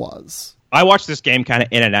that it was. I watched this game kind of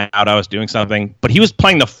in and out. I was doing something, but he was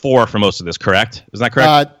playing the 4 for most of this, correct? Is that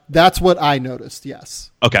correct? That's what I noticed,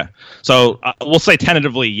 yes. Okay. So we'll say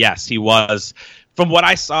tentatively, yes, he was. From what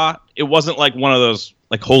I saw, it wasn't like one of those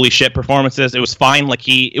holy shit performances. It was fine.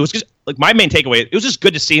 It was just my main takeaway. It was just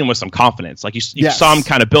good to see him with some confidence. You yes. saw him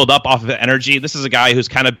kind of build up off of energy. This is a guy who's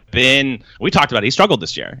kind of been. We talked about it. He struggled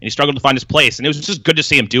this year, and he struggled to find his place. And it was just good to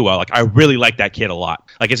see him do well. I really like that kid a lot.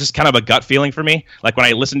 It's just kind of a gut feeling for me. When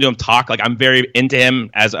I listen to him talk, I'm very into him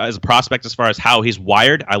as a prospect as far as how he's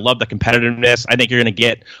wired. I love the competitiveness. I think you're going to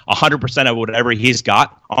get 100% of whatever he's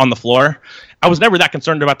got on the floor. I was never that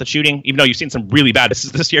concerned about the shooting, even though you've seen some really bad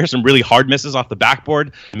misses this year, some really hard misses off the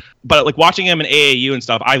backboard. But watching him in AAU and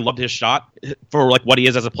stuff, I loved his shot for what he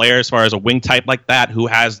is as a player, as far as a wing type like that who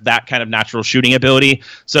has that kind of natural shooting ability.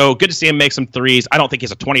 So good to see him make some threes. I don't think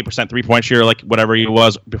he's a 20% 3-point shooter whatever he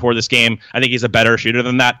was before this game. I think he's a better shooter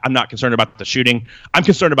than that. I'm not concerned about the shooting. I'm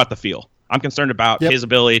concerned about the feel. I'm concerned about his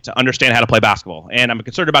ability to understand how to play basketball. And I'm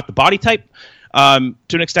concerned about the body type. To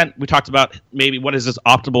an extent, we talked about maybe what is his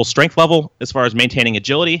optimal strength level as far as maintaining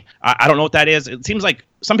agility. I don't know what that is. It seems like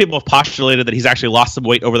some people have postulated that he's actually lost some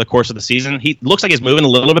weight over the course of the season. He looks like he's moving a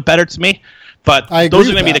little bit better to me, but those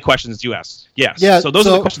are going to be the questions you ask. Yes. Yeah, so those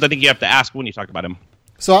are the questions I think you have to ask when you talk about him.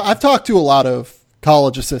 So I've talked to a lot of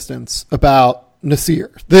college assistants about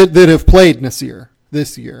Nasir that have played Nasir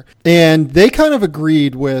this year, and they kind of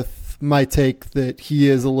agreed with my take that he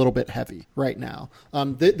is a little bit heavy right now.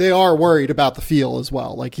 They are worried about the feel as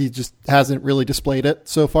well. He just hasn't really displayed it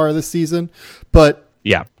so far this season. But,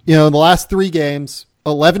 in the last 3 games,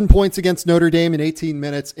 11 points against Notre Dame in 18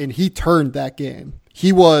 minutes, and he turned that game.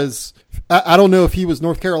 He was, I don't know if he was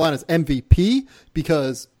North Carolina's MVP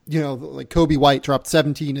because, Kobe White dropped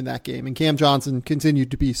 17 in that game, and Cam Johnson continued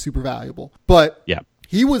to be super valuable. But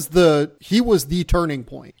he was the turning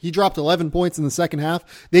point. He dropped 11 points in the second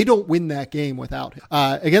half. They don't win that game without him.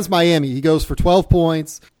 Against Miami, he goes for 12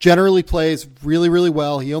 points, generally plays really, really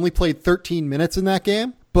well. He only played 13 minutes in that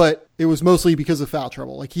game, but it was mostly because of foul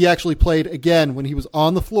trouble. He actually played again when he was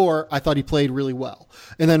on the floor. I thought he played really well.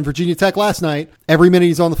 And then Virginia Tech last night, every minute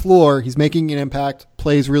he's on the floor, he's making an impact,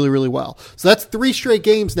 plays really, really well. So that's 3 straight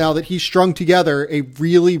games now that he's strung together a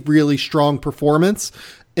really, really strong performance.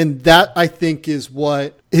 And that, I think, is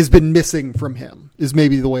what has been missing from him, is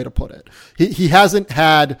maybe the way to put it. He hasn't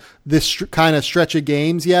had this kind of stretch of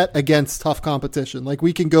games yet against tough competition.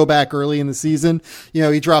 We can go back early in the season.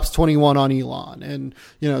 He drops 21 on Elon and,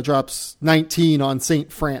 drops 19 on St.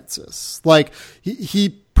 Francis.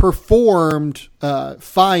 He performed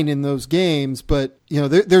fine in those games, but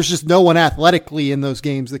there's just no one athletically in those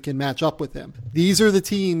games that can match up with him. These are the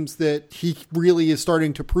teams that he really is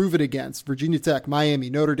starting to prove it against: Virginia Tech, Miami,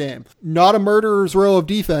 Notre Dame. Not a murderer's row of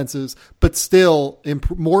defenses, but still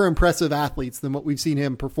more impressive athletes than what we've seen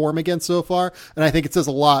him perform against so far. And I think it says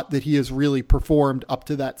a lot that he has really performed up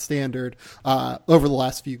to that standard over the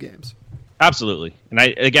last few games. Absolutely. And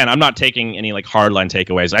I'm not taking any hardline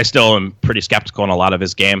takeaways. I still am pretty skeptical on a lot of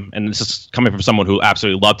his game. And this is coming from someone who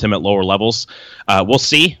absolutely loved him at lower levels. We'll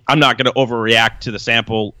see. I'm not going to overreact to the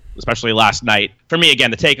sample, especially last night. For me, again,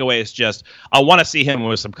 the takeaway is just, I want to see him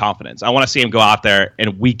with some confidence. I want to see him go out there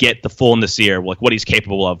and we get the full Nasir, what he's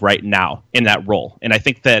capable of right now in that role. And I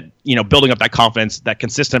think that, building up that confidence, that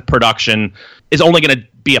consistent production is only going to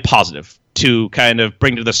be a positive to kind of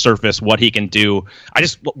bring to the surface what he can do. I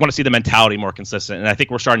just want to see the mentality more consistent, and I think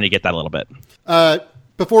we're starting to get that a little bit.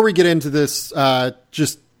 Before we get into this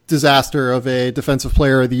just disaster of a Defensive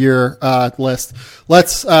Player of the Year list,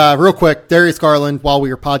 let's real quick, Darius Garland, while we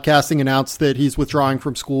were podcasting, announced that he's withdrawing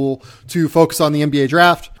from school to focus on the NBA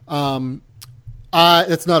draft.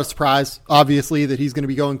 It's not a surprise, obviously, that he's going to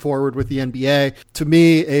be going forward with the NBA. To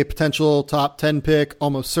me, a potential top 10 pick,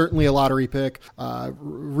 almost certainly a lottery pick.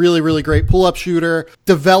 Really, really great pull-up shooter.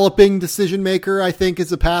 Developing decision maker, I think,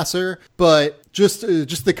 as a passer. But just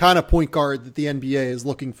the kind of point guard that the NBA is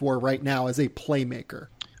looking for right now as a playmaker.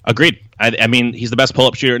 Agreed. I mean, he's the best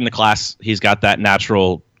pull-up shooter in the class. He's got that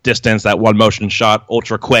natural distance, that one motion shot,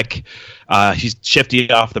 ultra quick. He's shifty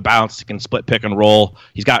off the bounce. He can split pick and roll.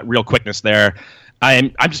 He's got real quickness there.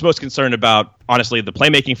 I'm just most concerned about, honestly, the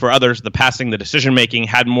playmaking for others, the passing, the decision-making.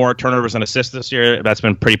 Had more turnovers and assists this year. That's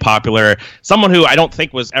been pretty popular. Someone who I don't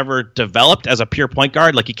think was ever developed as a pure point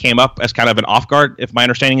guard. Like, he came up as kind of an off guard, if my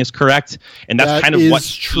understanding is correct. And that's kind of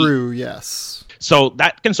what's true, yes. So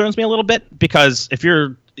that concerns me a little bit, because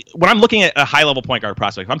when I'm looking at a high-level point guard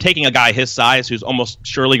prospect, if I'm taking a guy his size who's almost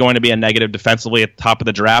surely going to be a negative defensively at the top of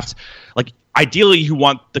the draft, like, ideally you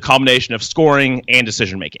want the combination of scoring and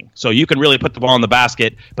decision-making. So you can really put the ball in the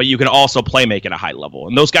basket, but you can also play make at a high level.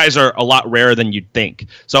 And those guys are a lot rarer than you'd think.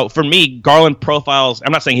 So for me, Garland profiles,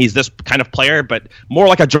 I'm not saying he's this kind of player, but more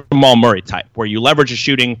like a Jamal Murray type, where you leverage his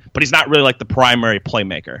shooting, but he's not really like the primary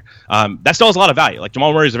playmaker. That still has a lot of value. Like,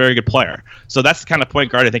 Jamal Murray is a very good player. So that's the kind of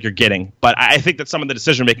point guard I think you're getting. But I think that some of the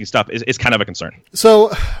decision-making stuff is kind of a concern.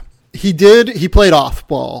 So he played off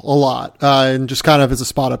ball a lot, and just kind of as a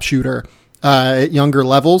spot-up shooter at younger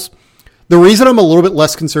levels. The reason I'm a little bit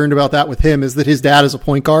less concerned about that with him is that his dad is a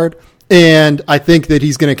point guard, and I think that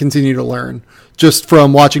he's going to continue to learn just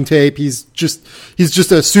from watching tape. He's just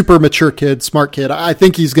a super mature kid, smart kid. I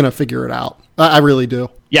think he's going to figure it out. I really do.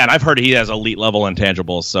 Yeah, and I've heard he has elite level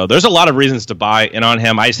intangibles, so there's a lot of reasons to buy in on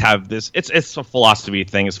him. I just have this, it's a philosophy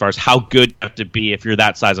thing as far as how good you have to be if you're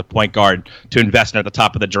that size of point guard to invest in at the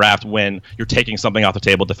top of the draft when you're taking something off the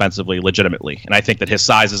table defensively legitimately. And I think that his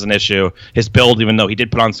size is an issue. His build, even though he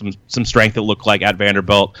did put on some strength, it looked like, at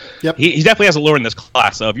Vanderbilt. Yep. He definitely has a lure in this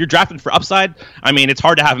class. So if you're drafting for upside, I mean, it's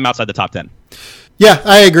hard to have him outside the top 10. Yeah,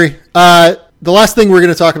 I agree. The last thing we're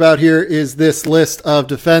going to talk about here is this list of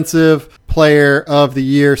defensive player of the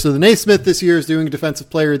year. So the Naismith this year is doing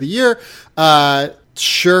defensive player of the year.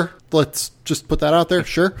 Sure. Let's just put that out there.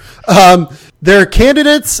 Sure. There are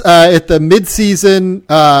candidates at the midseason,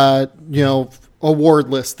 award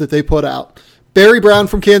list that they put out. Barry Brown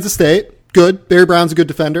from Kansas State. Good. Barry Brown's a good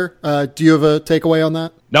defender. Do you have a takeaway on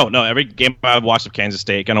that? No. Every game I've watched of Kansas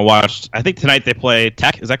State, going to watch, I think tonight they play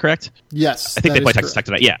Tech. Is that correct? Yes. I think they play Texas Tech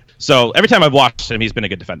tonight. Yeah. So every time I've watched him, he's been a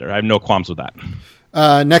good defender. I have no qualms with that.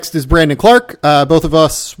 Next is Brandon Clark. Both of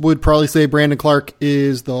us would probably say Brandon Clark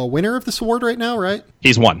is the winner of this award right now, right?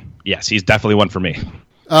 He's one. Yes, he's definitely one for me.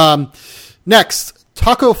 Next,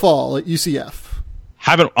 Taco Fall at UCF.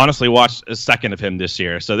 Haven't honestly watched a second of him this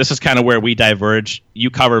year, so this is kind of where we diverge. You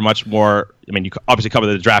cover much more. I mean, you obviously cover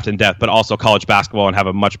the draft in depth, but also college basketball and have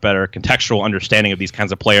a much better contextual understanding of these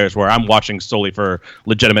kinds of players, where I'm watching solely for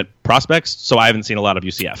legitimate prospects, so I haven't seen a lot of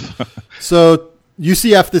UCF. So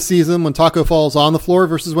UCF this season, when Taco Fall's on the floor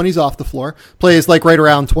versus when he's off the floor, plays like right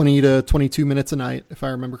around 20 to 22 minutes a night, if I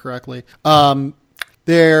remember correctly.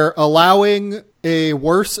 They're allowing a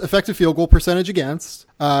worse effective field goal percentage against.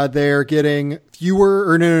 They're getting fewer,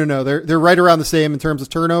 or no. They're right around the same in terms of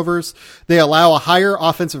turnovers. They allow a higher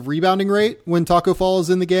offensive rebounding rate when Taco Fall is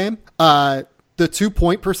in the game. The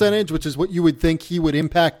 2-point percentage, which is what you would think he would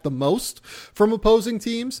impact the most from opposing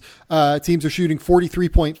teams. Teams are shooting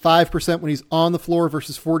 43.5% when he's on the floor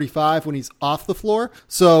versus 45% when he's off the floor.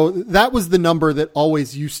 So that was the number that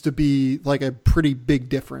always used to be like a pretty big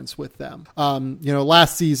difference with them.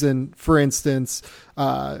 Last season, for instance,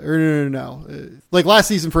 like last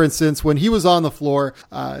season, for instance, when he was on the floor,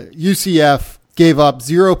 UCF gave up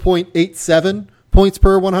 0.87 points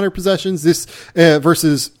per 100 possessions, this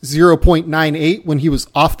versus 0.98 when he was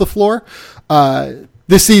off the floor.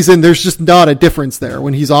 This season, there's just not a difference there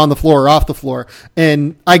when he's on the floor or off the floor.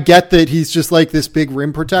 And I get that he's just like this big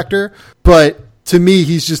rim protector, but to me,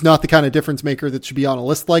 he's just not the kind of difference maker that should be on a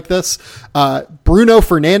list like this. Bruno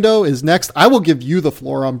Fernando is next. I will give you the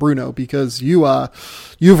floor on Bruno because you've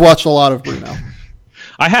watched a lot of Bruno.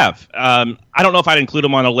 I have. I don't know if I'd include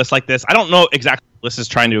him on a list like this. I don't know exactly what this is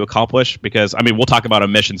trying to accomplish because, I mean, we'll talk about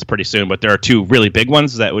omissions pretty soon, but there are two really big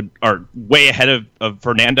ones that are way ahead of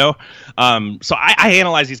Fernando. So I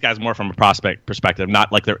analyze these guys more from a prospect perspective,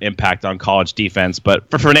 not like their impact on college defense.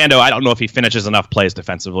 But for Fernando, I don't know if he finishes enough plays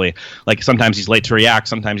defensively. Like sometimes he's late to react.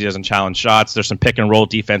 Sometimes he doesn't challenge shots. There's some pick and roll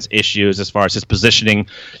defense issues as far as his positioning.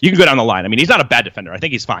 You can go down the line. I mean, he's not a bad defender. I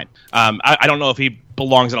think he's fine. I don't know if he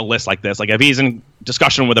belongs on a list like this. Like if he's in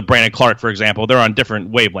discussion with a Brandon Clark, for example, they're on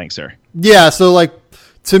different wavelengths here. Yeah. So like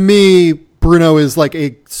to me, Bruno is like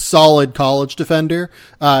a solid college defender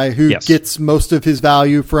who gets most of his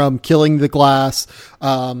value from killing the glass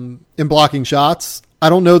and blocking shots. I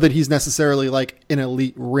don't know that he's necessarily like an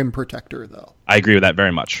elite rim protector, though. I agree with that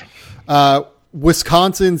very much.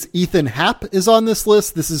 Wisconsin's Ethan Happ is on this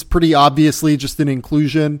list. This is pretty obviously just an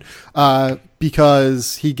inclusion.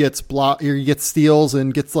 because he gets or he gets steals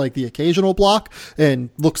and gets like the occasional block and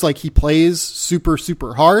looks like he plays super,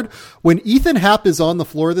 super hard. When Ethan Happ is on the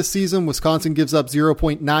floor this season, Wisconsin gives up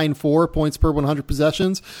 0.94 points per 100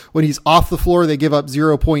 possessions. When he's off the floor, they give up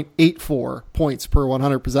 0.84 points per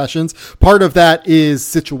 100 possessions. Part of that is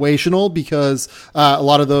situational because a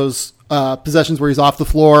lot of those possessions where he's off the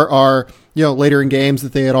floor are, later in games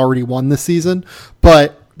that they had already won this season.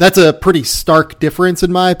 But that's a pretty stark difference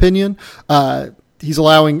in my opinion. He's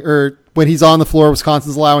allowing, or when he's on the floor,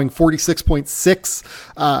 Wisconsin's allowing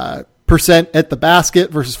 46.6% at the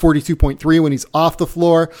basket versus 42.3 when he's off the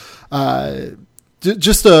floor.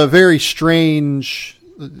 Just a very strange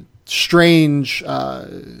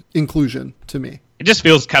inclusion to me. It just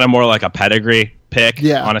feels kind of more like a pedigree pick,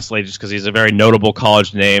 honestly, just because he's a very notable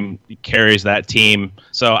college name. He carries that team.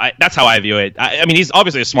 So that's how I view it. I mean, he's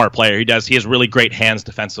obviously a smart player. He has really great hands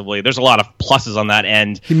defensively. There's a lot of pluses on that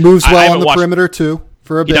end. He moves well on the perimeter, too.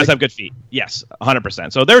 He does have good feet. Yes,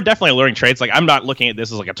 100%. So they're definitely alluring traits. Like, I'm not looking at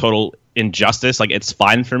this as like a total injustice. Like, it's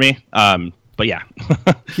fine for me. But yeah.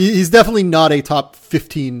 He's definitely not a top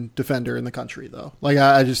 15 defender in the country, though. Like,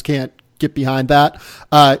 I just can't get behind that.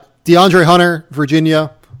 DeAndre Hunter,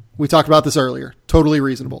 Virginia. We talked about this earlier. Totally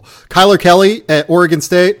reasonable. Kyler Kelly at Oregon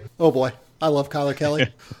State. Oh, boy. I love Kyler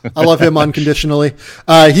Kelly. I love him unconditionally.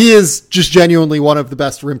 He is just genuinely one of the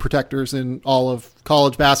best rim protectors in all of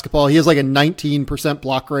college basketball. He has like a 19%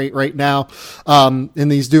 block rate right now.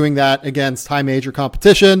 And he's doing that against high major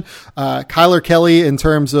competition. Kyler Kelly, in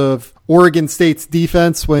terms of Oregon State's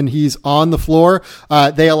defense, when he's on the floor,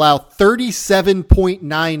 they allow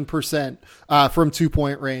 37.9% from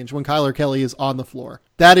 2-point range when Kyler Kelly is on the floor.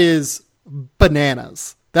 That is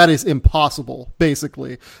bananas. That is impossible,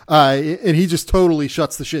 basically. And he just totally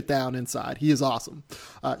shuts the shit down inside. He is awesome.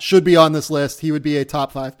 Should be on this list. He would be a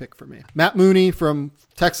top 5 pick for me. Matt Mooney from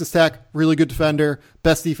Texas Tech, really good defender,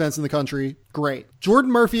 best defense in the country. Great.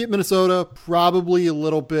 Jordan Murphy at Minnesota, probably a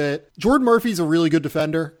little bit. Jordan Murphy's a really good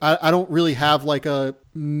defender. I don't really have like a...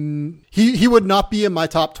 He would not be in my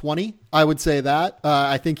top 20. I would say that.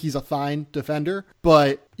 I think he's a fine defender.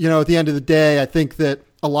 But, at the end of the day, I think that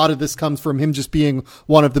a lot of this comes from him just being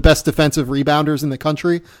one of the best defensive rebounders in the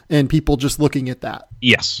country and people just looking at that.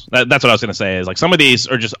 Yes, that's what I was going to say is like some of these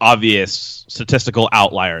are just obvious statistical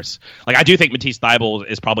outliers. Like I do think Matisse Thybulle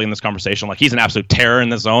is probably in this conversation. Like he's an absolute terror in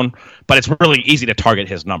the zone, but it's really easy to target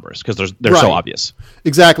his numbers because they're so obvious.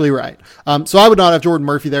 Exactly right. So I would not have Jordan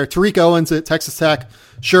Murphy there. Tariq Owens at Texas Tech.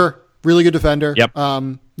 Sure. Really good defender. Yep.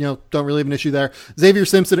 Don't really have an issue there. Xavier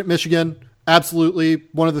Simpson at Michigan. Absolutely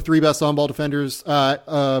one of the 3 best on-ball defenders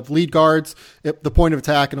of lead guards at the point of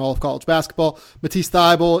attack in all of college basketball. Matisse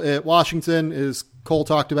Thybulle at Washington, as Cole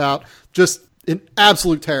talked about, just an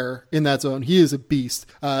absolute terror in that zone. He is a beast.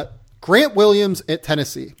 Grant Williams at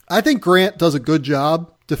Tennessee. I think Grant does a good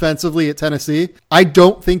job defensively at Tennessee. I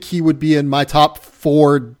don't think he would be in my top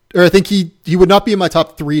 4, or I think he would not be in my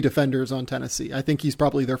top 3 defenders on Tennessee. I think he's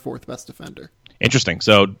probably their 4th best defender. Interesting.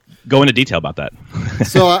 So go into detail about that.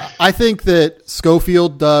 So I think that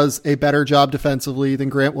Schofield does a better job defensively than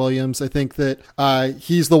Grant Williams. I think that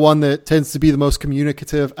he's the one that tends to be the most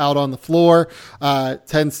communicative out on the floor,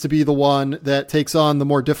 tends to be the one that takes on the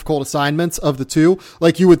more difficult assignments of the two.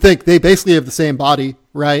 Like you would think they basically have the same body,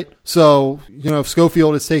 right? So, if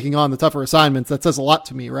Schofield is taking on the tougher assignments, that says a lot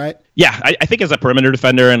to me, right? Yeah, I think as a perimeter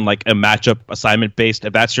defender and like a matchup assignment based,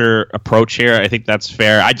 if that's your approach here, I think that's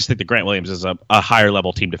fair. I just think that Grant Williams is a higher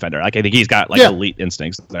level team defender. Like I think he's got elite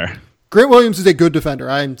instincts there. Grant Williams is a good defender.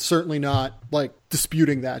 I'm certainly not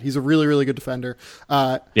disputing that. He's a really, really good defender.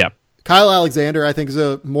 Yeah. Kyle Alexander, I think, is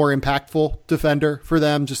a more impactful defender for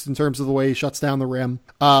them just in terms of the way he shuts down the rim.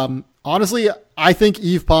 Honestly, I think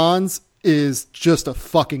Yves Pons is just a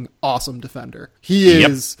fucking awesome defender. He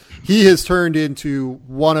has turned into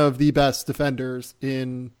one of the best defenders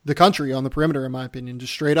in the country on the perimeter, in my opinion,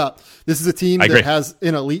 just straight up. This is a team that has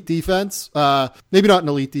an elite defense. Maybe not an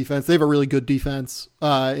elite defense. They have a really good defense.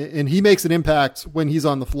 And he makes an impact when he's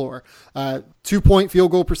on the floor. 2-point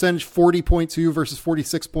field goal percentage, 40.2 versus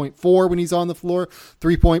 46.4 when he's on the floor.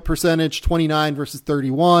 3-point percentage, 29 versus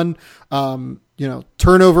 31.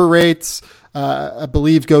 Turnover rates, I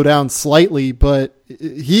believe go down slightly, but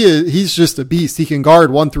he's just a beast. He can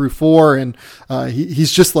guard 1 through 4, and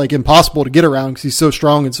he's just impossible to get around because he's so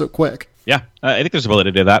strong and so quick. Yeah, I think there's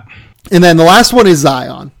ability to do that. And then the last one is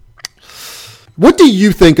Zion. What do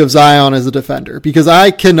you think of Zion as a defender? Because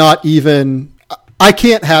I can't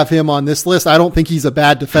have him on this list. I don't think he's a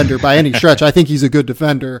bad defender by any stretch. I think he's a good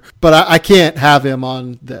defender, but I can't have him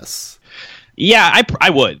on this. Yeah, I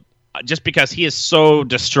would. Just because he is so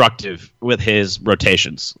destructive with his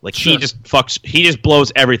rotations. He just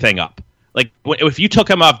blows everything up. Like, if you took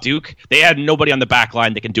him off Duke, they had nobody on the back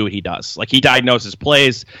line that can do what he does. Like, he diagnoses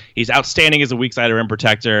plays. He's outstanding as a weak side rim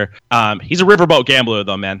protector. He's a riverboat gambler,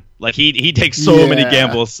 though, man. Like, he takes so many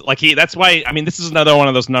gambles. Like, that's why, I mean, this is another one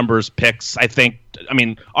of those numbers picks, I think. I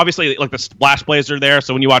mean, obviously, like, the splash plays are there,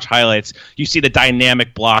 so when you watch highlights, you see the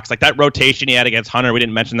dynamic blocks. Like, that rotation he had against Hunter, we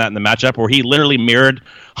didn't mention that in the matchup, where he literally mirrored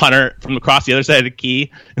Hunter from across the other side of the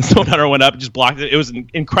key, and so when Hunter went up and just blocked it. It was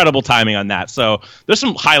incredible timing on that. So there's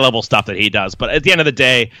some high-level stuff that he does, but at the end of the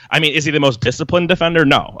day, I mean, is he the most disciplined defender?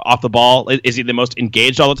 No. Off the ball, is he the most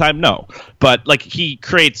engaged all the time? No. But, like, he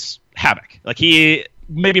creates havoc. Like, he...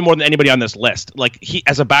 maybe more than anybody on this list. Like, he,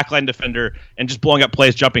 as a backline defender and just blowing up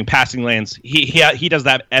plays, jumping, passing lanes, he does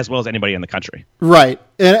that as well as anybody in the country. Right.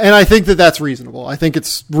 And I think that that's reasonable. I think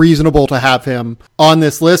it's reasonable to have him on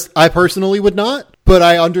this list. I personally would not, but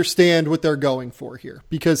I understand what they're going for here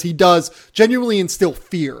because he does genuinely instill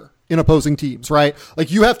fear in opposing teams, right?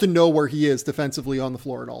 Like, you have to know where he is defensively on the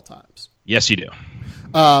floor at all times. Yes, you do.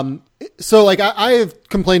 So, like, I have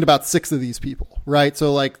complained about 6 of these people, right?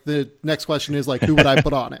 So, like, the next question is, like, who would I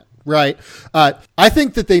put on it, right? I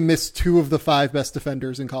think that they missed 2 of the 5 best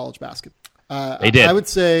defenders in college basketball. They did. I would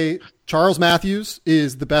say Charles Matthews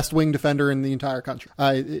is the best wing defender in the entire country.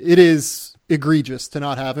 It is egregious to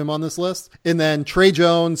not have him on this list. And then Trey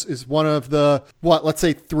Jones is one of the, let's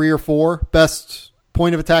say 3 or 4 best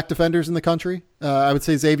point of attack defenders in the country. I would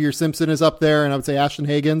say Xavier Simpson is up there, and I would say Ashton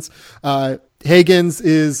Hagans.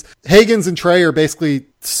 Hagans and Trey are basically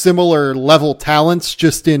similar level talents,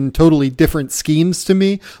 just in totally different schemes to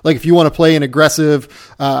me. Like, if you want to play an aggressive,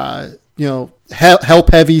 help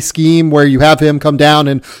heavy scheme where you have him come down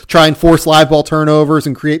and try and force live ball turnovers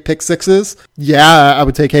and create pick sixes, I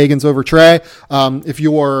would take Hagans over Trey. If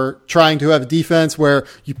you're trying to have a defense where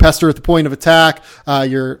you pester at the point of attack,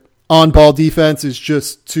 your on-ball defense is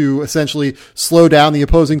just to essentially slow down the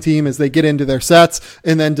opposing team as they get into their sets,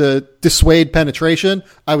 and then to dissuade penetration,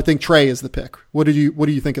 I would think Trey is the pick. What do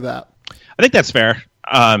you think of that? I think that's fair.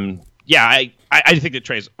 I think that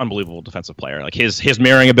Trey's an unbelievable defensive player. Like, his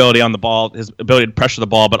mirroring ability on the ball, his ability to pressure the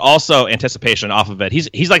ball, but also anticipation off of it.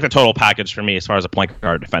 He's like the total package for me as far as a point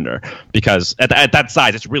guard defender, because at that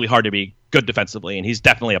size, it's really hard to be good defensively, and he's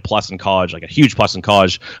definitely a plus in college, like a huge plus in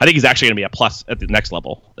college. I think he's actually going to be a plus at the next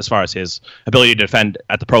level as far as his ability to defend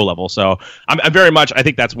at the pro level. So I'm very much, I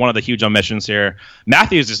think that's one of the huge omissions here.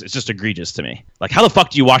 Matthews is just egregious to me. Like, how the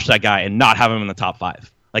fuck do you watch that guy and not have him in the top 5?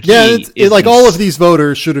 Like, all of these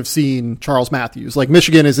voters should have seen Charles Matthews. Like,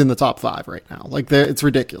 Michigan is in the top 5 right now. Like, it's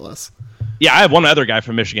ridiculous. Yeah, I have one other guy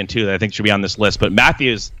from Michigan too that I think should be on this list, but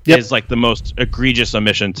Matthews is like the most egregious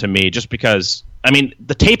omission to me, just because, I mean,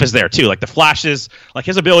 the tape is there too. Like, the flashes, like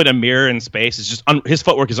his ability to mirror in space is just his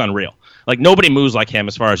footwork is unreal. Like, nobody moves like him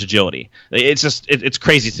as far as agility. It's just it's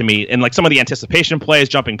crazy to me. And like some of the anticipation plays,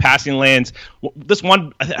 jumping passing lanes. This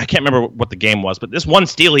one, I can't remember what the game was, but this one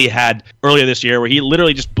steal he had earlier this year where he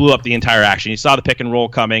literally just blew up the entire action. He saw the pick and roll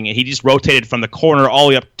coming, and he just rotated from the corner all the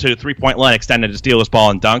way up to 3-point line, extended to steal this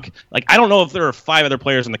ball and dunk. Like, I don't know if there are 5 other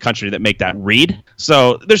players in the country that make that read.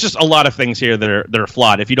 So there's just a lot of things here that are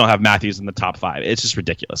flawed if you don't have Matthews in the top 5. It's just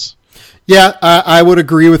ridiculous. Yeah, I would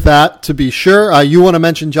agree with that, to be sure. You want to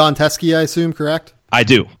mention John Teske, I assume, correct? I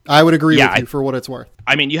do. I would agree with you for what it's worth.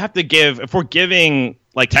 I mean, you have to if we're giving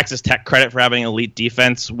like Texas Tech credit for having elite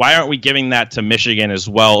defense, why aren't we giving that to Michigan as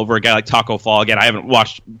well over a guy like Taco Fall? Again, I haven't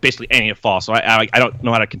watched basically any of Fall, so I don't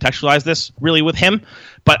know how to contextualize this really with him.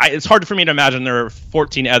 But it's hard for me to imagine there are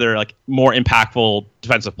 14 other like more impactful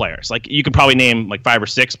defensive players. Like, you could probably name like 5 or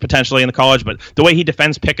 6 potentially in the college, but the way he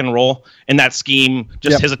defends pick and roll in that scheme,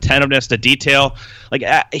 just his attentiveness to detail, like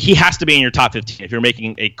he has to be in your top 15 if you're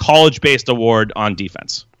making a college-based award on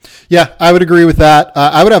defense. Yeah, I would agree with that.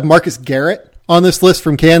 I would have Marcus Garrett on this list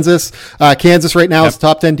from Kansas. Kansas right now is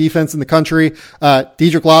top 10 defense in the country.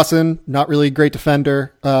 Dedrick Lawson, not really a great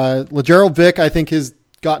defender. LaGerald Vick, I think, has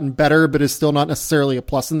gotten better, but is still not necessarily a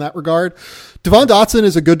plus in that regard. Devon Dotson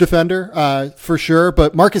is a good defender, for sure,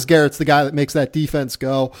 but Marcus Garrett's the guy that makes that defense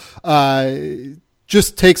go.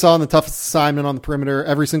 Just takes on the toughest assignment on the perimeter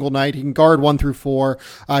every single night. He can guard 1 through 4.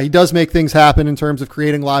 He does make things happen in terms of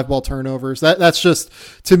creating live ball turnovers. That's just,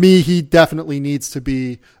 to me, he definitely needs to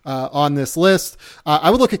be on this list. I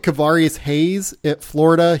would look at Kavarius Hayes at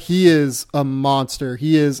Florida. He is a monster.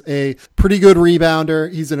 He is a pretty good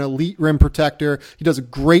rebounder. He's an elite rim protector. He does a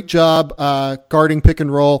great job guarding pick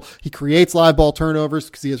and roll. He creates live ball turnovers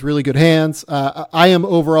because he has really good hands. I am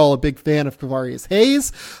overall a big fan of Kavarius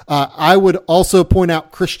Hayes. I would also point point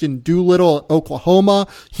out Christian Doolittle at Oklahoma.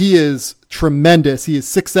 He is tremendous. He is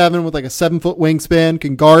 6'7" with like a 7-foot wingspan,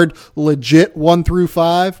 can guard legit 1 through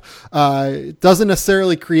 5. Doesn't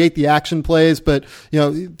necessarily create the action plays, but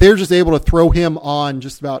they're just able to throw him on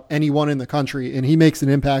just about anyone in the country, and he makes an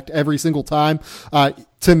impact every single time.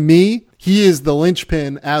 To me, he is the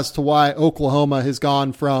linchpin as to why Oklahoma has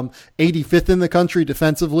gone from 85th in the country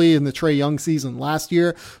defensively in the Trae Young season last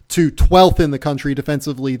year to 12th in the country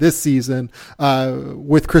defensively this season,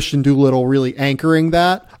 with Christian Doolittle really anchoring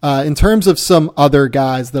that. In terms of some other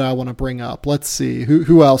guys that I want to bring up, let's see.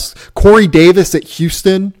 Who else? Corey Davis at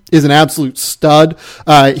Houston is an absolute stud.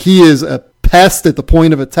 He is a pest at the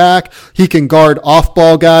point of attack. He can guard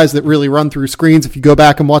off-ball guys that really run through screens. If you go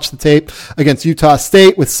back and watch the tape against Utah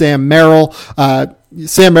State with Sam Merrill,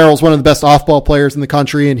 Sam Merrill's one of the best off-ball players in the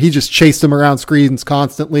country, and he just chased him around screens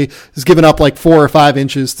constantly. He's given up like 4 or 5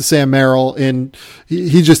 inches to Sam Merrill, and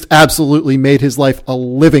he just absolutely made his life a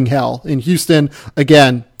living hell. In Houston,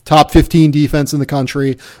 again, top 15 defense in the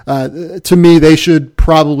country. To me, they should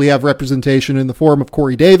probably have representation in the form of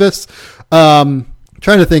Corey Davis.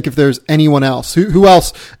 Trying to think if there's anyone else. Who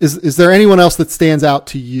else? Is there anyone else that stands out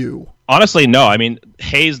to you? Honestly, no. I mean,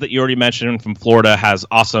 Hayes, that you already mentioned from Florida, has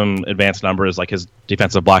awesome advanced numbers. Like his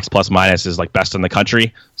defensive blocks plus minus is like best in the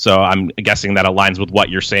country. So I'm guessing that aligns with what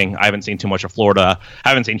you're saying. I haven't seen too much of Florida. I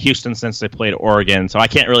haven't seen Houston since they played Oregon. So I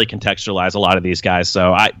can't really contextualize a lot of these guys.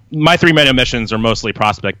 So my 3 main omissions are mostly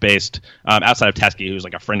prospect based, outside of Teskey, who's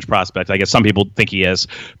like a fringe prospect. I guess some people think he is,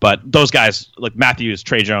 but those guys like Matthews,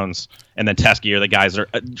 Trey Jones, and then Teskey are the guys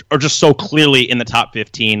that are just so clearly in the top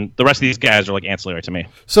 15. The rest of these guys are like ancillary to me.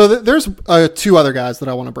 So there's 2 other guys that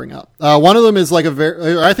I want to bring up. One of them is like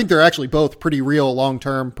I think they're actually both pretty real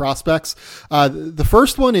long-term prospects. The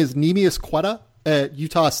first one is Neemias Quetta at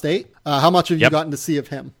Utah State. How much have you gotten to see of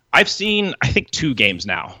him? I've seen, I think, 2 games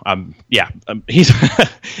now. He's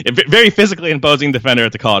a very physically imposing defender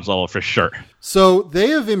at the college level for sure. So they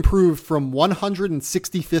have improved from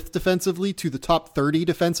 165th defensively to the top 30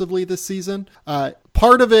 defensively this season.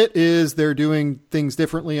 Part of it is they're doing things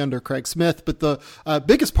differently under Craig Smith, but the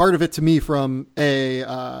biggest part of it to me from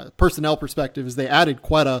a personnel perspective is they added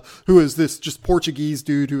Quetta, who is this just Portuguese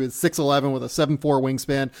dude who is 6'11" with a 7'4"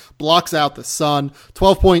 wingspan, blocks out the sun,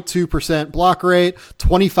 12.2% block rate,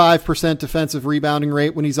 25% defensive rebounding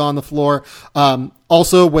rate when he's on the floor.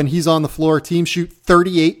 Also, when he's on the floor, teams shoot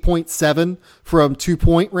 38.7 from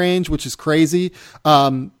 2-point range, which is crazy.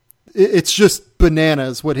 It's just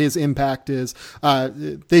bananas what his impact is.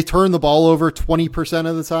 They turn the ball over 20%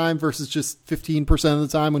 of the time versus just 15% of the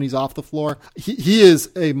time when he's off the floor. He is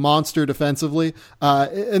a monster defensively.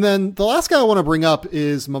 And then the last guy I want to bring up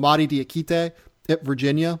is Mamadi Diakite at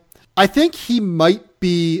Virginia. I think he might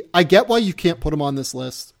be, I get why you can't put him on this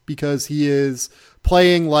list because he is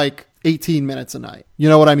playing like 18 minutes a night. You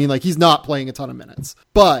know what I mean? Like he's not playing a ton of minutes,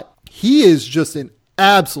 but he is just an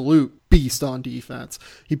absolute beast on defense.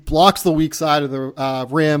 He blocks the weak side of the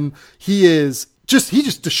rim. He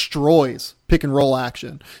just destroys pick and roll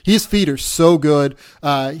action. His feet are so good.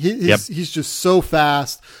 He's just so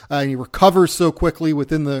fast. And he recovers so quickly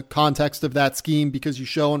within the context of that scheme because you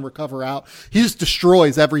show and recover out. He just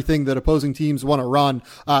destroys everything that opposing teams want to run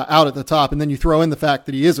out at the top. And then you throw in the fact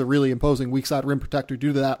that he is a really imposing weak side rim protector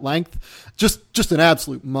due to that length. Just an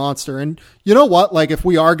absolute monster. And you know what? Like if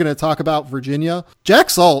we are going to talk about Virginia, Jack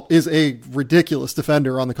Salt is a ridiculous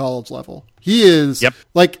defender on the college level. He is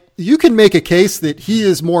like, you can make a case that he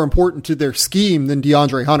is more important to their scheme than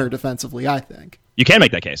DeAndre Hunter defensively, I think. You can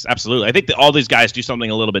make that case. Absolutely. I think that all these guys do something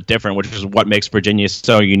a little bit different, which is what makes Virginia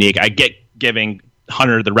so unique. I get giving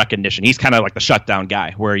Hunter the recognition. He's kind of like the shutdown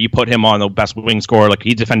guy where you put him on the best wing scorer. Like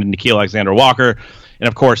he defended Nickeil Alexander-Walker and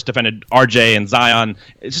of course defended RJ and Zion.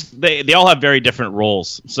 It's just, they all have very different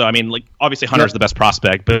roles. So, I mean, like obviously Hunter's the best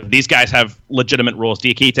prospect, but these guys have legitimate roles.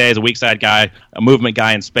 Diakite is a weak side guy, a movement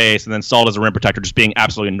guy in space, and then Salt is a rim protector, just being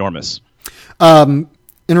absolutely enormous.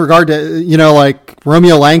 In regard to, like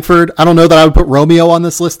Romeo Langford, I don't know that I would put Romeo on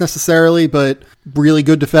this list necessarily, but really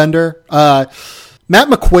good defender. Matt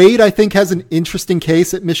McQuaid, I think, has an interesting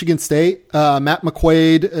case at Michigan State. Matt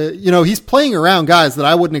McQuaid, he's playing around guys that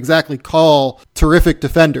I wouldn't exactly call terrific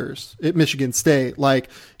defenders at Michigan State. Like,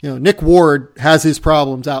 Nick Ward has his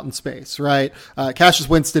problems out in space, right? Cassius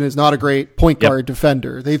Winston is not a great point guard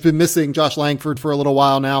defender. They've been missing Josh Langford for a little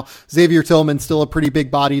while now. Xavier Tillman's still a pretty big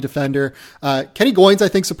body defender. Kenny Goins, I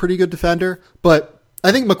think, is a pretty good defender, but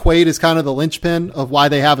I think McQuaid is kind of the linchpin of why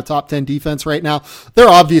they have a top 10 defense right now. They're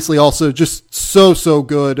obviously also just so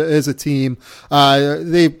good as a team.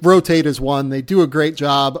 They rotate as one. They do a great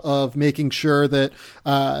job of making sure that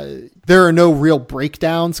there are no real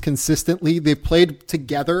breakdowns consistently. They've played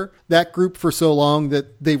together, that group, for so long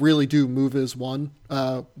that they really do move as one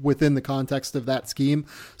within the context of that scheme.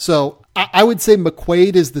 So I would say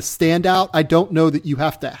McQuaid is the standout. I don't know that you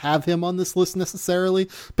have to have him on this list necessarily,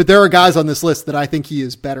 but there are guys on this list that I think he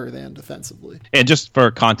is better than defensively. And just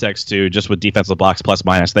for context too, just with defensive blocks plus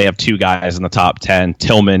minus, they have two guys in the top 10,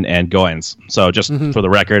 Tillman and Goins. So just for the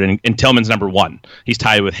record, and Tillman's number 1. He's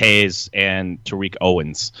tied with Hayes and Tariq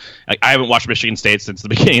Owens. Like, I haven't watched Michigan State since the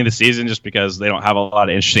beginning of the season just because they don't have a lot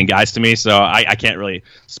of interesting guys to me. So I can't really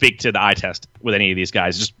speak to the eye test with any of these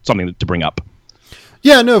guys. Just something to bring up.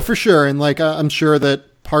 Yeah, no, for sure. And like, I'm sure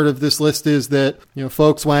that part of this list is that,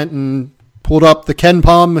 folks went and pulled up the Ken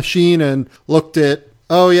Palm machine and looked at,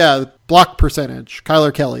 block percentage,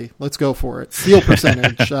 Kyler Kelly, let's go for it. Steal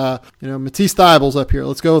percentage, Matisse Thybulle's up here.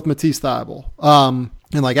 Let's go with Matisse Thybulle.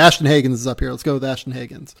 And like Ashton Hagans is up here. Let's go with Ashton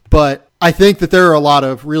Hagans. But I think that there are a lot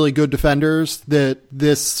of really good defenders that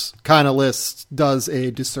this kind of list does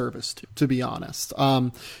a disservice to be honest.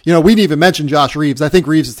 We didn't even mention Josh Reeves. I think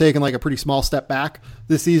Reeves has taken like a pretty small step back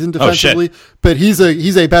this season defensively, but he's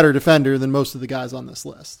a better defender than most of the guys on this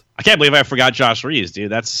list. I can't believe I forgot Josh Reeves,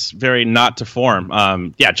 dude. That's very not to form.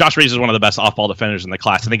 Josh Reeves is one of the best off-ball defenders in the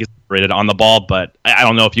class. I think he's rated on the ball, but I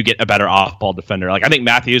don't know if you get a better off-ball defender. Like, I think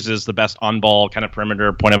Matthews is the best on-ball kind of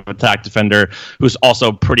perimeter point of attack defender who's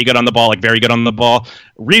also pretty good on the ball, like very good on the ball.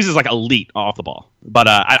 Reeves is like elite off the ball. But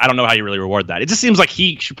I don't know how you really reward that. It just seems like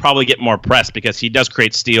he should probably get more press because he does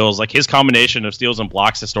create steals. Like, his combination of steals and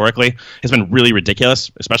blocks historically has been really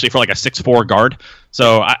ridiculous, especially for like a 6'4" guard.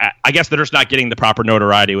 So I guess they're just not getting the proper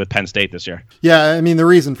notoriety with Penn State this year. Yeah, I mean, the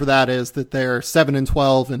reason for that is that they're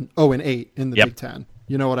 7-12 and 0-8 in the Big Ten.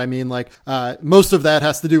 You know what I mean? Like, most of that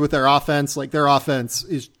has to do with their offense. Like, their offense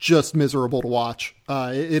is just miserable to watch.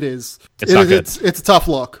 It's a tough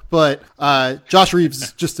look, but Josh Reeves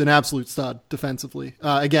is just an absolute stud defensively.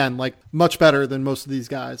 Again, like, much better than most of these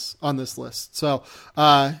guys on this list. So,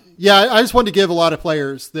 I just wanted to give a lot of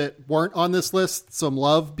players that weren't on this list some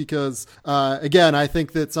love because, again, I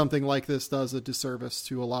think that something like this does a disservice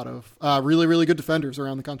to a lot of really, really good defenders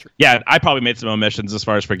around the country. Yeah, I probably made some omissions as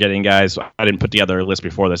far as forgetting guys. I didn't put together a list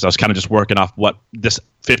before this. I was kind of just working off what this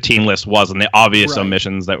 15 list was and the obvious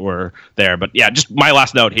omissions that were there. But yeah, just my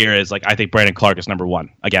last note here is, like, I think Brandon Clark is number 1.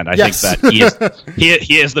 Again, I think that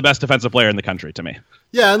he is the best defensive player in the country to me.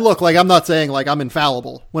 Yeah, and look, like, I'm not saying like I'm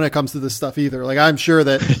infallible when it comes to this stuff either. Like, I'm sure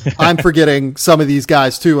that I'm forgetting some of these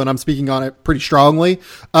guys too, and I'm speaking on it pretty strongly.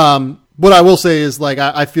 What I will say is, like,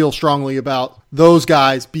 I feel strongly about those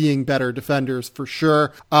guys being better defenders for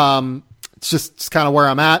sure. It's just kind of where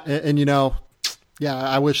I'm at, and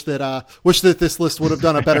I wish that this list would have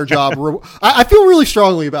done a better job. I feel really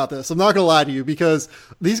strongly about this. I'm not going to lie to you because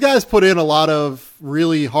these guys put in a lot of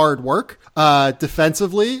really hard work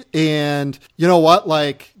defensively, and you know what,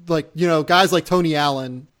 guys like Tony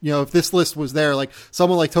Allen, if this list was there, like,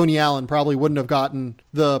 someone like Tony Allen probably wouldn't have gotten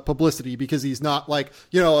the publicity because he's not like,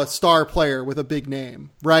 a star player with a big name.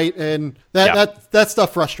 Right. And that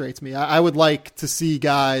stuff frustrates me. I would like to see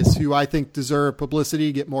guys who I think deserve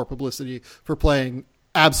publicity get more publicity for playing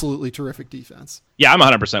absolutely terrific defense. Yeah, I'm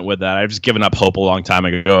 100% with that. I've just given up hope a long time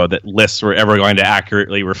ago that lists were ever going to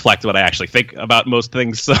accurately reflect what I actually think about most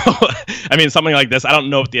things. So, I mean, something like this, I don't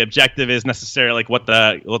know if the objective is necessarily like what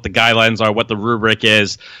the guidelines are, what the rubric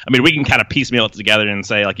is. I mean, we can kind of piecemeal it together and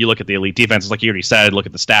say, like, you look at the elite defenses, like you already said, look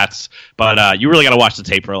at the stats, but you really got to watch the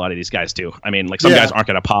tape for a lot of these guys too. I mean, like, some guys aren't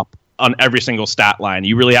going to pop on every single stat line.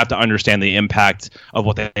 You really have to understand the impact of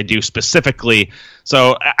what they do specifically.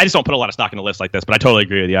 So I just don't put a lot of stock in a list like this, but I totally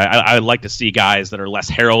agree with you. I would like to see guys that are less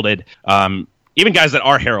heralded, even guys that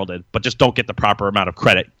are heralded, but just don't get the proper amount of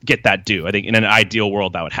credit, get that due. I think in an ideal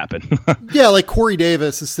world that would happen. Yeah, like Corey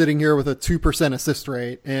Davis is sitting here with a 2% assist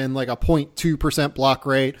rate and like a 0.2% block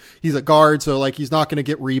rate. He's a guard, so like he's not going to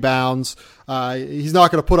get rebounds. He's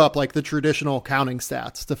not going to put up like the traditional counting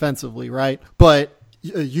stats defensively, right? But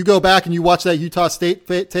you go back and you watch that Utah State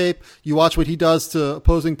tape. You watch what he does to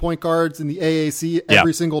opposing point guards in the AAC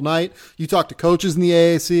every single night. You talk to coaches in the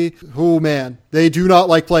AAC. Oh man, they do not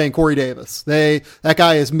like playing Corey Davis. That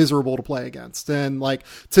guy is miserable to play against. And like,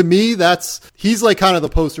 to me, he's like kind of the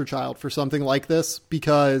poster child for something like this,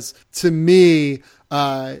 because to me,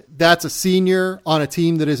 that's a senior on a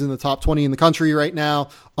team that is in the top 20 in the country right now,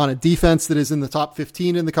 on a defense that is in the top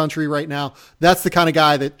 15 in the country right now. That's the kind of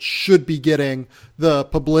guy that should be getting the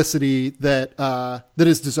publicity that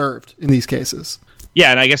is deserved in these cases.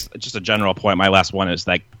 Yeah, and I guess just a general point, my last one is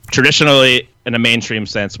like traditionally in a mainstream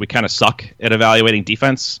sense, we kind of suck at evaluating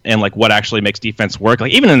defense and like what actually makes defense work.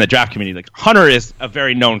 Like even in the draft community, like Hunter is a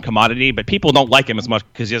very known commodity, but people don't like him as much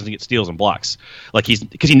because he doesn't get steals and blocks. Like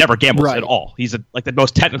because he never gambles at all. He's like the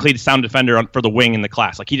most technically sound defender for the wing in the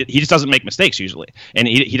class. Like he just doesn't make mistakes usually, and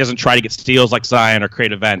he doesn't try to get steals like Zion or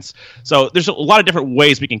create events. So there's a lot of different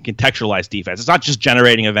ways we can contextualize defense. It's not just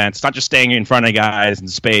generating events. It's not just staying in front of guys in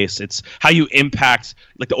space. It's how you impact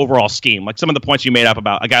like the overall scheme. Like some of the points you made up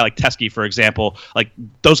about a guy like Teskey, for example, like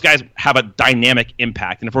those guys have a dynamic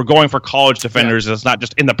impact. And if we're going for college defenders, it's not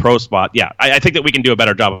just in the pro spot. Yeah, I think that we can do a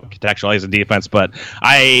better job of contextualizing defense, but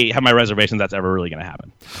I have my reservations that's ever really going to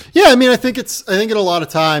happen. Yeah, I mean, I think in a lot of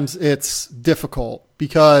times it's difficult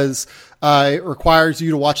because it requires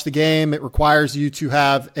you to watch the game. It requires you to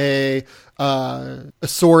have a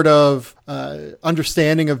sort of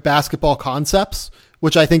understanding of basketball concepts,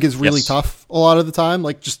 which I think is really tough a lot of the time.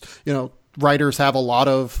 Like just, writers have a lot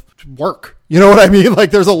of work. You know what I mean?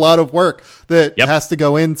 Like there's a lot of work that has to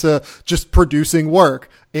go into just producing work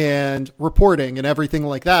and reporting and everything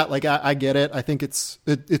like that. Like I get it. I think it's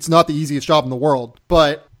not the easiest job in the world,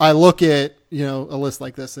 but I look at, a list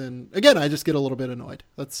like this and again, I just get a little bit annoyed.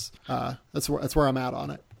 That's where I'm at on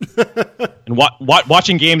it. And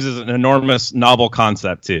watching games is an enormous novel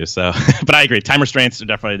concept too. So, but I agree. Time restraints are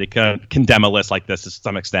definitely to condemn a list like this to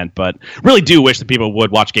some extent, but really do wish that people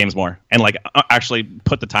would watch games more and like actually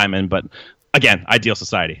put the time in. But again, ideal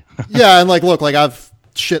society. Yeah. And like, look, like I've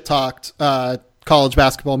shit talked, college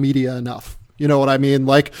basketball media enough. You know what I mean?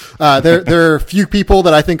 Like, there are a few people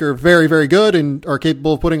that I think are very, very good and are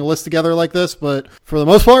capable of putting a list together like this, but for the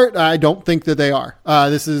most part, I don't think that they are.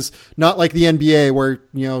 This is not like the NBA where,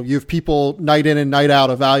 you have people night in and night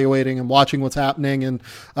out evaluating and watching what's happening and,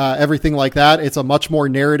 everything like that. It's a much more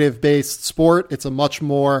narrative based sport. It's a much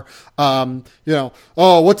more,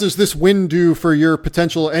 what does this win do for your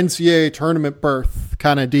potential NCAA tournament berth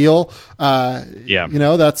kind of deal?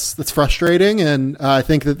 That's frustrating. And I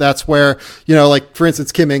think that's where, like for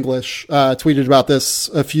instance, Kim English, tweeted about this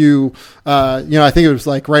a few, I think it was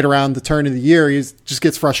like right around the turn of the year. He just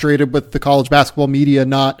gets frustrated with the college basketball media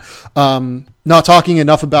not talking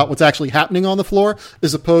enough about what's actually happening on the floor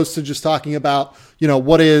as opposed to just talking about,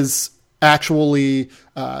 what is actually,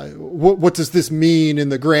 what does this mean in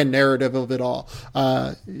the grand narrative of it all?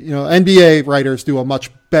 NBA writers do a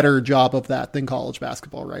much better job of that than college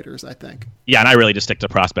basketball writers, I think. Yeah, and I really just stick to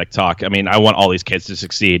prospect talk. I mean, I want all these kids to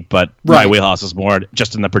succeed, but my wheelhouse is more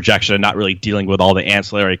just in the projection and not really dealing with all the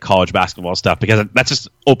ancillary college basketball stuff because that's just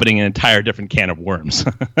opening an entire different can of worms.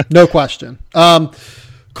 No question.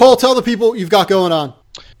 Cole, tell the people what you've got going on.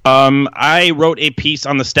 I wrote a piece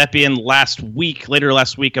on the Stepien later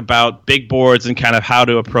last week about big boards and kind of how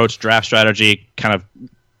to approach draft strategy, kind of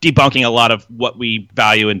debunking a lot of what we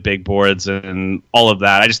value in big boards and all of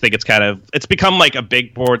that. I just think it's become like a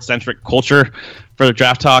big board centric culture for the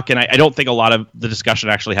draft talk. And I don't think a lot of the discussion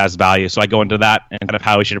actually has value. So I go into that and kind of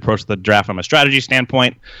how we should approach the draft from a strategy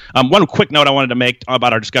standpoint. One quick note I wanted to make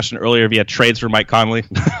about our discussion earlier via trades for Mike Conley,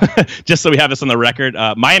 just so we have this on the record.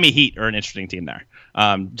 Miami Heat are an interesting team there.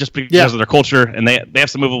 Just because of their culture and they have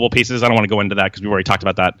some movable pieces. I don't want to go into that because we've already talked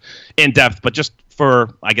about that in depth, but just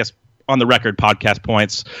for, I guess, on the record podcast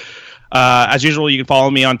points. As usual, you can follow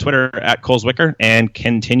me on Twitter at Cole Zwicker and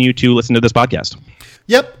continue to listen to this podcast.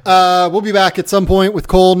 Yep. We'll be back at some point with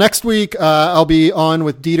Cole next week. I'll be on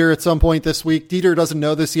with Dieter at some point this week. Dieter doesn't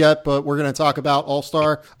know this yet, but we're going to talk about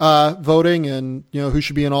All-Star voting and, who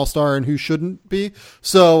should be an All-Star and who shouldn't be.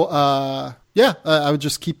 So, I would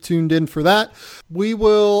just keep tuned in for that.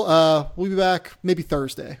 We'll be back maybe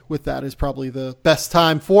Thursday with that is probably the best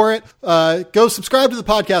time for it. Go subscribe to the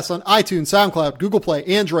podcast on iTunes, SoundCloud, Google Play,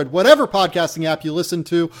 Android, whatever podcasting app you listen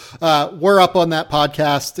to. We're up on that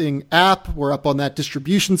podcasting app. We're up on that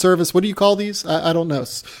distribution service. What do you call these? I don't know.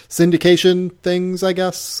 Syndication things, I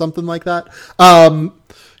guess, something like that.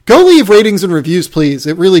 Go leave ratings and reviews, please.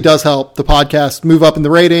 It really does help the podcast move up in the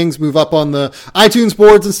ratings, move up on the iTunes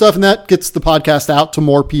boards and stuff, and that gets the podcast out to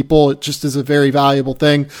more people. It just is a very valuable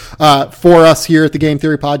thing for us here at the Game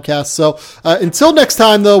Theory Podcast. So until next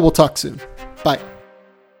time, though, we'll talk soon.